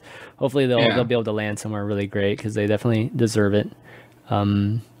guys, and hopefully they'll be able to land somewhere really great, because they definitely deserve it.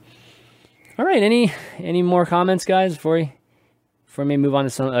 All right, any more comments, guys, before we move on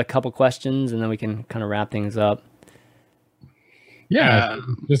to a couple questions, and then we can kind of wrap things up?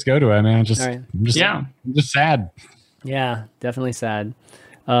 Just go to it, man. I'm just sad. Yeah, definitely sad.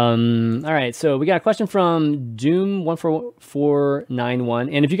 All right, so we got a question from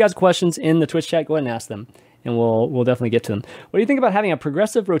Doom14491, and if you guys have questions in the Twitch chat, go ahead and ask them, and we'll definitely get to them. What do you think about having a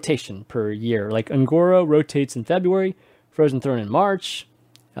progressive rotation per year? Like Un'Goro rotates in February, Frozen Throne in March,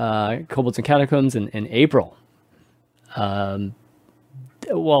 Kobolds and Catacombs in April. Well,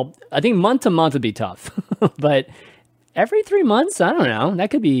 I think month to month would be tough, but every 3 months, I don't know,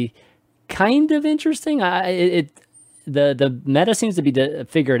 that could be kind of interesting. The meta seems to be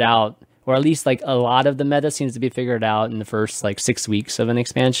figured out, or at least like a lot of the meta seems to be figured out in the first like 6 weeks of an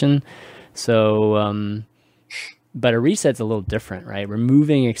expansion. So, but a reset's a little different, right?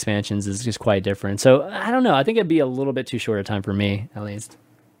 Removing expansions is just quite different. So I don't know. I think it'd be a little bit too short a time for me, at least.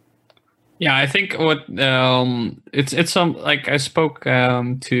 Yeah, I think what it's some, like I spoke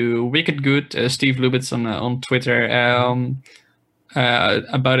to Wicked Good Steve Lubitz on Twitter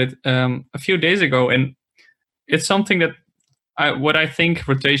about it a few days ago, and it's something that I think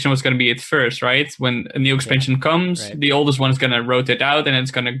rotation was going to be at first, right? When a new expansion comes, the oldest one is going to rotate out, and it's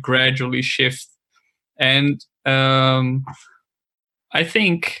going to gradually shift. And I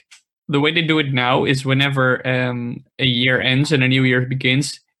think the way they do it now is whenever a year ends and a new year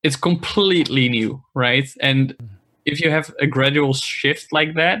begins, it's completely new, right? And if you have a gradual shift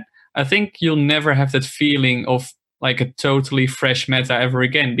like that, I think you'll never have that feeling of like a totally fresh meta ever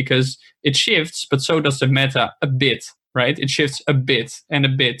again, because it shifts, but so does the meta a bit, right? It shifts a bit and a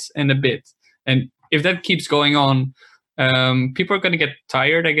bit and a bit. And if that keeps going on, people are going to get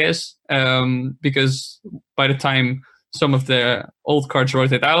tired, I guess, because by the time some of the old cards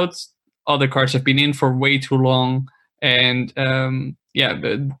rotate out, other cards have been in for way too long. And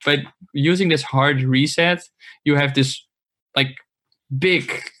but using this hard reset, you have this like big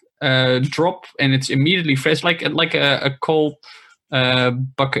drop, and it's immediately fresh, like a cold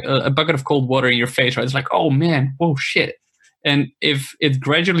bucket of cold water in your face, right? It's like, oh man, whoa, shit. And if it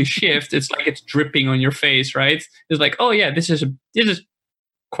gradually shifts, it's like it's dripping on your face, right? It's like, oh yeah, this is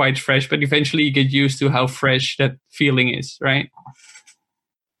quite fresh, but eventually you get used to how fresh that feeling is, right?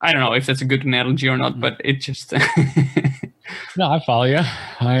 I don't know if that's a good analogy or not, but it just No, I follow you.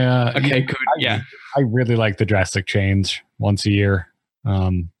 Okay, good. Yeah, I really like the drastic change once a year.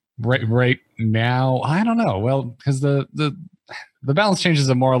 Right now, I don't know. Well, because the balance changes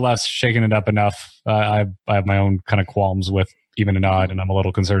are more or less shaking it up enough. I have my own kind of qualms with even an odd, and I'm a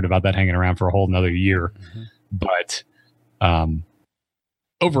little concerned about that hanging around for a whole another year. Mm-hmm. But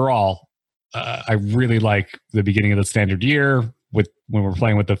overall, I really like the beginning of the standard year when we're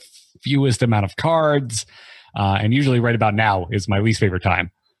playing with the fewest amount of cards, and usually right about now is my least favorite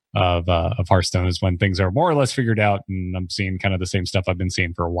time of Hearthstone, is when things are more or less figured out and I'm seeing kind of the same stuff I've been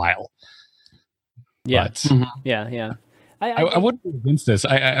seeing for a while. Yeah, but, yeah. I wouldn't be against this.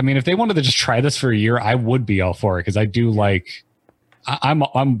 I mean, if they wanted to just try this for a year, I would be all for it, because I do like. I'm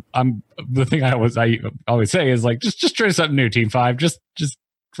the thing I always say is like just try something new, Team 5. Just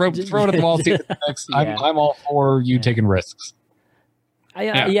throw it at the wall. See what next. I'm all for you taking risks.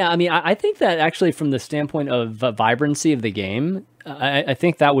 I mean, I think that actually, from the standpoint of vibrancy of the game, I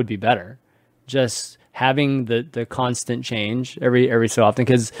think that would be better. Just having the constant change every so often,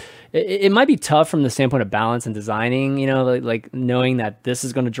 because it might be tough from the standpoint of balance and designing. You know, like knowing that this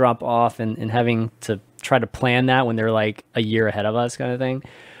is going to drop off and having to try to plan that when they're like a year ahead of us, kind of thing.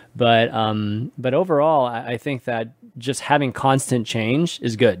 But overall, I think that just having constant change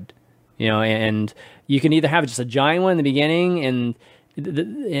is good. You know, and you can either have just a giant one in the beginning and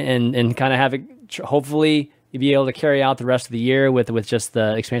kind of have it hopefully be able to carry out the rest of the year with just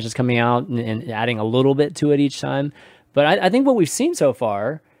the expansions coming out and adding a little bit to it each time. But I think what we've seen so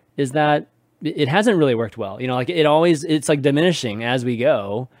far is that it hasn't really worked well. You know, like it's like diminishing as we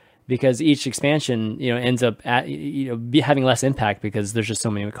go, because each expansion, you know, ends up having less impact because there's just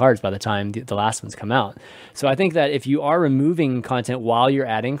so many cards by the time the last ones come out. So I think that if you are removing content while you're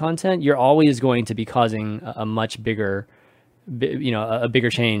adding content, you're always going to be causing a much bigger, you know, a bigger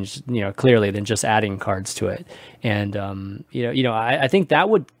change, you know, clearly, than just adding cards to it. And I think that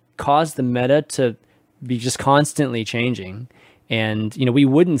would cause the meta to be just constantly changing. And you know, we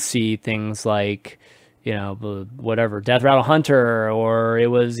wouldn't see things like, you know, whatever, Death Rattle Hunter, or it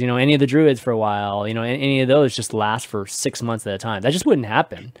was, you know, any of the Druids for a while, you know, any of those just last for 6 months at a time. That just wouldn't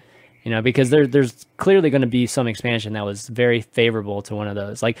happen, you know, because there's clearly going to be some expansion that was very favorable to one of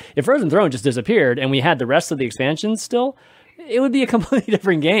those. Like if Frozen Throne just disappeared and we had the rest of the expansions still, it would be a completely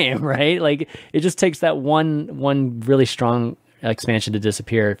different game, right? Like it just takes that one really strong expansion to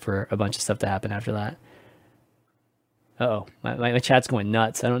disappear for a bunch of stuff to happen after that. Uh-oh, my chat's going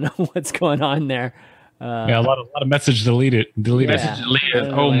nuts. I don't know what's going on there. Yeah, a lot of message deleted. Message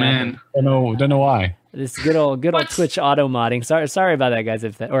deleted. Oh man, don't know why. This good old Twitch auto modding. Sorry about that, guys.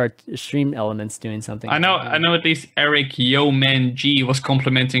 Or Stream Elements doing something. I know. At least Eric Yeoman G was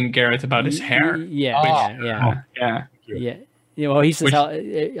complimenting Garrett about his hair. Yeah. You know, he says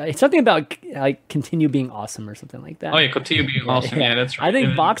it's something about like continue being awesome or something like that. Oh yeah, continue being awesome. Yeah, that's right. I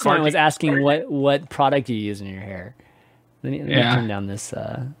think Boxman was asking what product you use in your hair. Let me turn down this.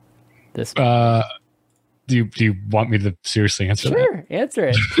 Do you want me to seriously answer that? Sure, answer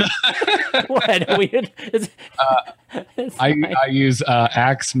it. What? I use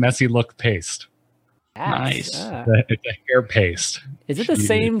Axe Messy Look Paste. Nice. It's a hair paste. Is it the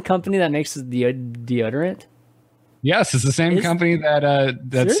same company that makes the deodorant? Yes, it's the same company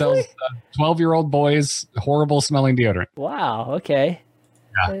that sells 12-year-old boys horrible smelling deodorant. Wow. Okay.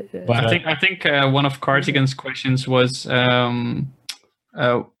 Yeah, but I think one of Cardigan's questions was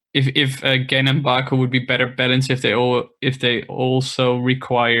if Gen and Baku would be better balanced if they also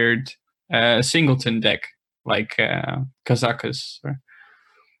required a singleton deck like Kazakus.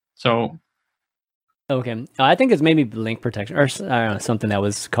 So. Okay, I think it's maybe link protection or I don't know, something that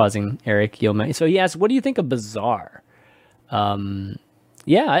was causing Eric Yeoman. So he asked, "What do you think of Bazaar?" I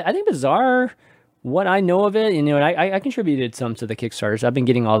think Bazaar. What I know of it, you know, I contributed some to the Kickstarters. I've been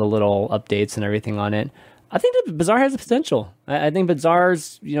getting all the little updates and everything on it. I think that Bazaar has the potential. I think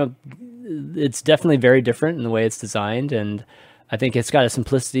Bazaar's, you know, it's definitely very different in the way it's designed, and I think it's got a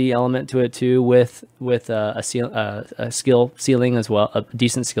simplicity element to it too, with a skill ceiling as well, a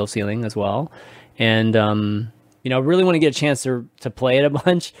decent skill ceiling as well. And you know, really want to get a chance to play it a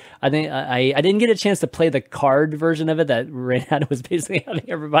bunch. I think I didn't get a chance to play the card version of it that Reynad was basically having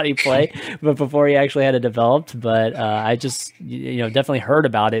everybody play, but before he actually had it developed. But I just, you know, definitely heard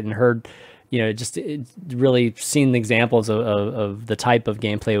about it and heard, you know, just really seen the examples of the type of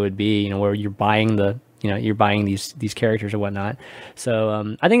gameplay it would be, you know, where you're buying these characters or whatnot.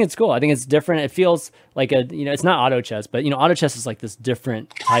 So I think it's cool. I think it's different. It feels like it's not auto chess, but, you know, auto chess is like this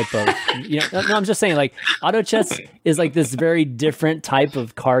different type of, you know, no, I'm just saying, like, auto chess is like this very different type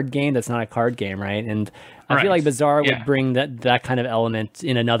of card game that's not a card game, right? And I feel like Bazaar would bring that kind of element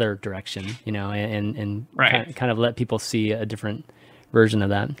in another direction, you know, and kind of let people see a different version of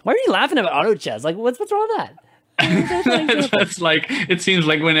that. Why are you laughing about auto chess? Like, what's wrong with that? That's like, it seems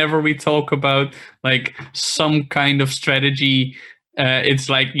like whenever we talk about like some kind of strategy, it's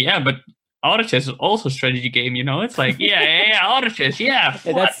like, yeah, but auto chess is also a strategy game. It's like auto chess,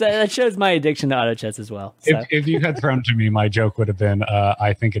 that shows my addiction to auto chess as well. So. If you had thrown to me, my joke would have been,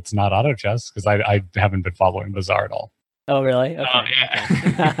 I think it's not auto chess because I haven't been following Bazaar at all. Oh really? Okay. Oh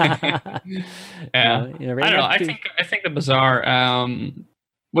yeah. Yeah. I don't know. I think the Bazaar,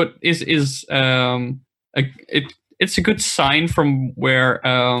 what is it's a good sign from where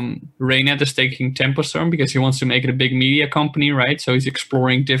Raynet is taking Tempostorm, because he wants to make it a big media company, right? So he's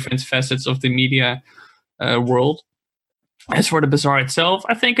exploring different facets of the media world. As for the Bazaar itself,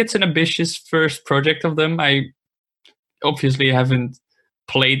 I think it's an ambitious first project of them. I obviously haven't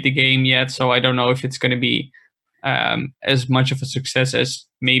played the game yet, so I don't know if it's going to be as much of a success as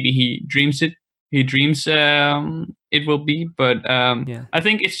maybe he dreams it will be. But I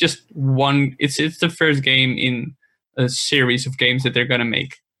think it's just it's the first game in a series of games that they're going to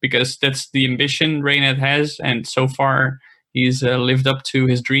make, because that's the ambition Raynet has, and so far he's lived up to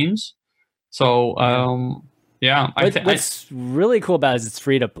his dreams. So what's really cool about it is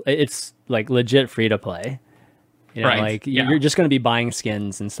it's like legit free to play, right? You're just going to be buying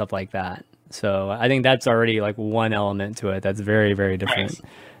skins and stuff like that. So I think that's already like one element to it that's very, very different.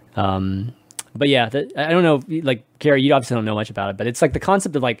 Right. But yeah, I don't know, like, Gary, you obviously don't know much about it, but it's like the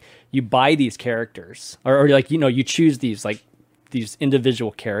concept of like you buy these characters, or like, you choose these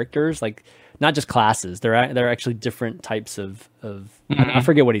individual characters, like not just classes. They're actually different types of I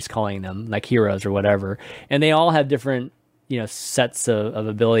forget what he's calling them, like heroes or whatever, and they all have different sets of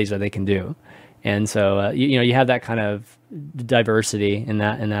abilities that they can do, and so you have that kind of diversity in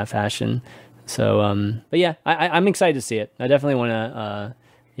that fashion. So but yeah, I'm excited to see it. I definitely want to.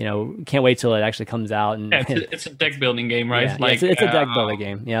 Can't wait till it actually comes out. And it's a deck building game, right? Yeah, it's a deck building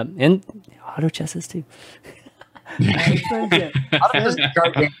game. Yeah, and auto chesses too.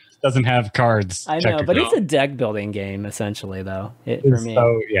 Doesn't have cards. I know, but it's a deck building game essentially, though. For me,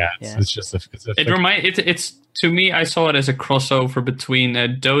 it's just it's to me. I saw it as a crossover between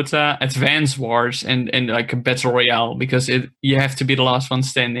Dota, Advance Wars, and like a battle royale, because you have to be the last one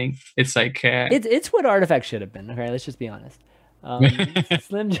standing. It's like it's what Artifact should have been. Okay, let's just be honest.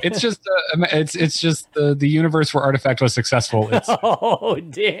 It's just the universe where Artifact was successful. Oh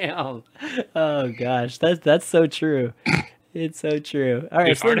damn! Oh gosh, that's so true. It's so true. All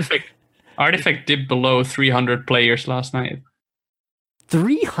right, Artifact dipped below 300 players last night.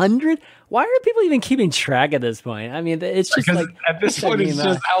 300? Why are people even keeping track at this point? I mean, it's just because like at this point, it's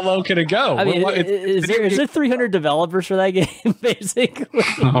just how low can it go? I mean, is there 300 developers for that game, basically?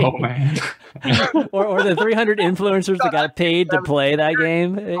 Oh man! or the 300 influencers that got paid to play that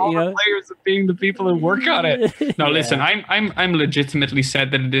game? All the players of being the people who work on it. No, listen, I'm legitimately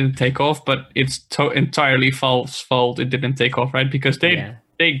sad that it didn't take off, but it's entirely Valve's fault it didn't take off, right? Because they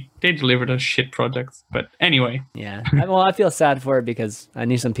delivered a shit product. But anyway. Yeah. Well, I feel sad for it because I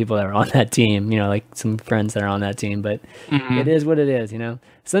knew some people that were on that team, like some friends that are on that team, but it is what it is,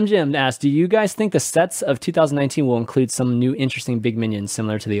 Slim Jim asked, do you guys think the sets of 2019 will include some new interesting big minions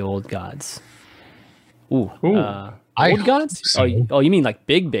similar to the old gods? Ooh. Old gods? So. Oh, you mean like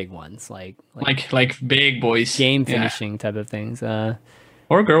big ones, like big boys, game finishing type of things, or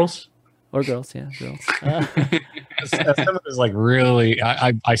girls. Or girls, yeah, girls. Someone is like really.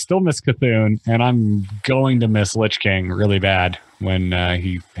 I still miss Cthulhu, and I'm going to miss Lich King really bad when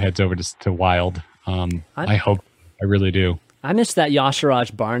he heads over to Wild. I hope. I really do. I miss that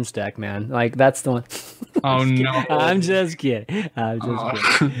Yasharaj Barnes deck, man. Like that's the one. Oh no! I'm just kidding. kidding. I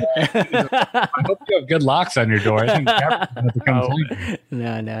hope you have good locks on your door. I think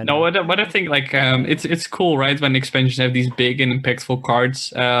No. What I think, like, it's cool, right? When expansions have these big and impactful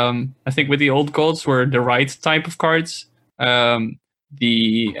cards. I think with the old gods were the right type of cards. The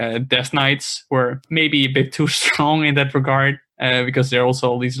Death Knights were maybe a bit too strong in that regard. Because there are also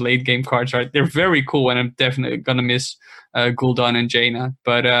all these late game cards, right? They're very cool, and I'm definitely gonna miss Gul'dan and Jaina.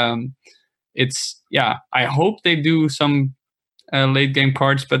 But I hope they do some late game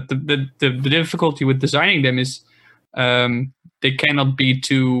cards. But the difficulty with designing them is they cannot be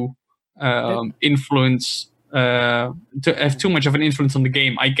too influence to have too much of an influence on the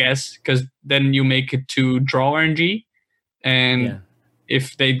game, I guess, because then you make it to draw RNG, and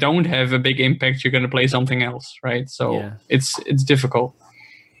if they don't have a big impact, you're going to play something else, right? So it's difficult.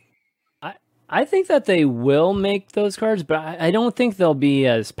 I think that they will make those cards, but I don't think they'll be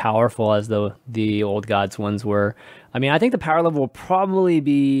as powerful as the old gods ones were. I mean, I think the power level will probably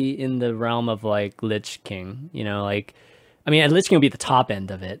be in the realm of like Lich King, Lich King will be at the top end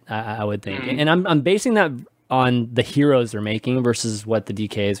of it, I would think. And I'm basing that on the heroes they're making versus what the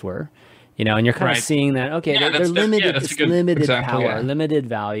DKs were. you know, and you're kind of seeing that, okay, they're limited, it's limited power, limited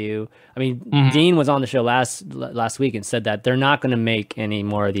value. I mean, Dean was on the show last week and said that they're not going to make any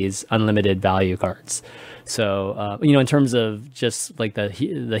more of these unlimited value cards. So, you know, in terms of just like the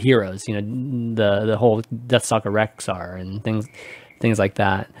heroes, you know, the whole Deathstalker Rexar and things like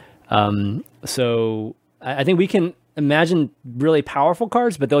that. So I think we can imagine really powerful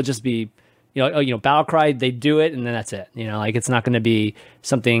cards, but they'll just be, you know, Battlecry, they do it and then that's it. You know, like it's not going to be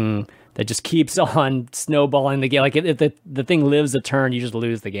something that just keeps on snowballing the game. Like if the thing lives a turn, you just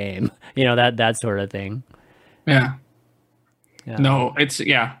lose the game. You know, that sort of thing. Yeah. No,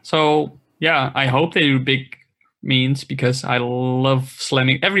 So yeah, I hope they do big means because I love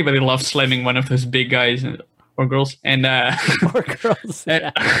slamming. Everybody loves slamming one of those big guys or girls, and or girls,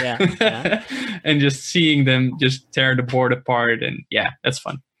 yeah. And just seeing them just tear the board apart, and that's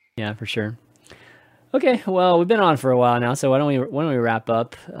fun. Yeah, for sure. Okay, well, we've been on for a while now, so why don't we wrap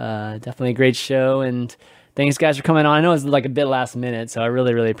up? Definitely a great show, and thanks guys for coming on. I know it's like a bit last minute, so I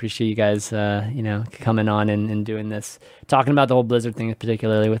really, really appreciate you guys, you know, coming on and doing this, talking about the whole Blizzard thing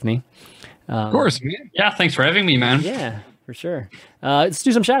particularly with me. Of course, man. Yeah, thanks for having me, man. Yeah, for sure. Let's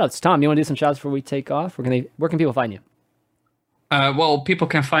do some shout-outs. Tom, you want to do some shout-outs before we take off? Where can people find you? Well, people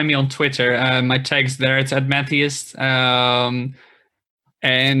can find me on Twitter. My tag's there. It's @Matthias.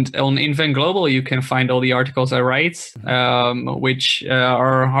 And on Invent Global, you can find all the articles I write, which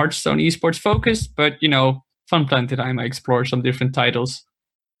are Hearthstone esports focused. But, you know, from time to time, I explore some different titles.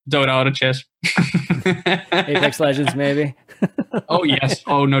 Dota Auto Chess. Apex Legends, maybe? Oh, yes.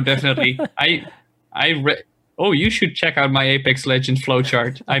 Oh, no, definitely. You should check out my Apex Legends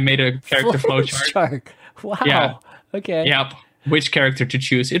flowchart. I made a character flowchart. Wow. Yeah. Okay. Yep. Which character to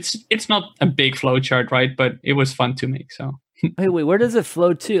choose. It's not a big flowchart, right? But it was fun to make, so... Wait, where does it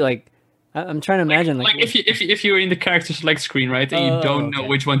flow to? Like, I'm trying to imagine. Like if you're in the character select screen, right, and you don't know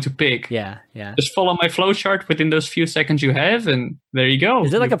which one to pick. Yeah. Just follow my flowchart within those few seconds you have, and there you go.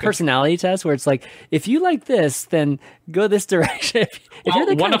 Is it like a personality test where it's like, if you like this, then go this direction?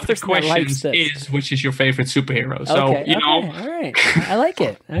 One of the questions is, which is your favorite superhero? So, you know. All right. I like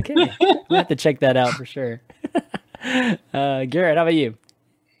it. Okay. We'll have to check that out for sure. Garrett, how about you?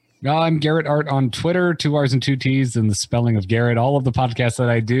 I'm Garrett Art on Twitter, 2 R's and 2 T's, and the spelling of Garrett. All of the podcasts that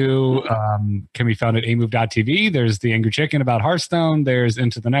I do can be found at amove.tv. There's The Angry Chicken about Hearthstone. There's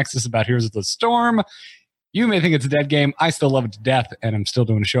Into the Nexus about Heroes of the Storm. You may think it's a dead game. I still love it to death, and I'm still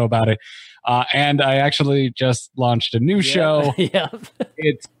doing a show about it. And I actually just launched a new show.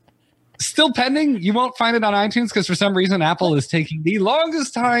 It's still pending. You won't find it on iTunes because for some reason Apple is taking the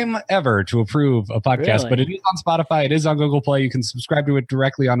longest time ever to approve a podcast. Really? But it is on Spotify. It is on Google Play. You can subscribe to it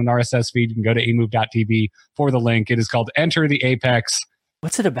directly on an RSS feed. You can go to amove.tv for the link. It is called Enter the Apex.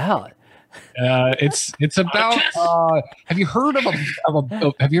 What's it about? It's about. Have you heard of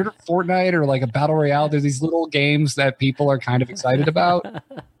have you heard of Fortnite or like a battle royale? There's these little games that people are kind of excited about.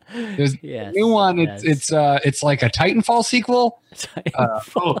 There's a new one. It's like a Titanfall sequel.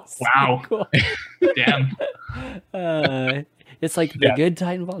 Wow! Damn. It's like the good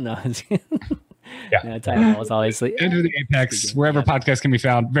Titanfall. No, no, Titanfall is obviously Enter the Apex wherever podcasts can be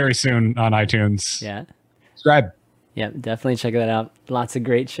found very soon on iTunes. Yeah, subscribe. Yeah, definitely check that out. Lots of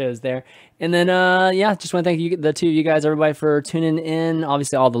great shows there. And then, just want to thank you, the two of you guys, everybody, for tuning in.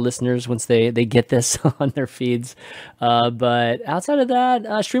 Obviously, all the listeners, once they get this on their feeds. But outside of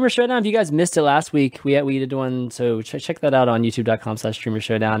that, Streamer Showdown, if you guys missed it last week, we did one. So check that out on youtube.com/Streamer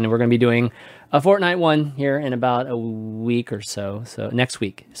Showdown. And we're going to be doing a Fortnite one here in about a week or so. So next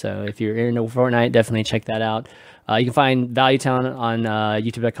week. So if you're into Fortnite, definitely check that out. You can find ValueTown on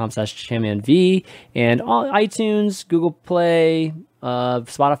youtube.com/ChampionV and all iTunes, Google Play,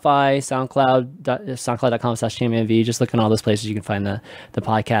 Spotify, SoundCloud.com/ChampionV. Just look in all those places. You can find the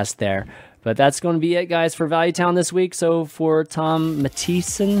podcast there. But that's going to be it, guys, for ValueTown this week. So for Tom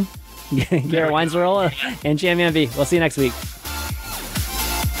Matthiesen, Garrett Weinzerl, and Champion V, we'll see you next week.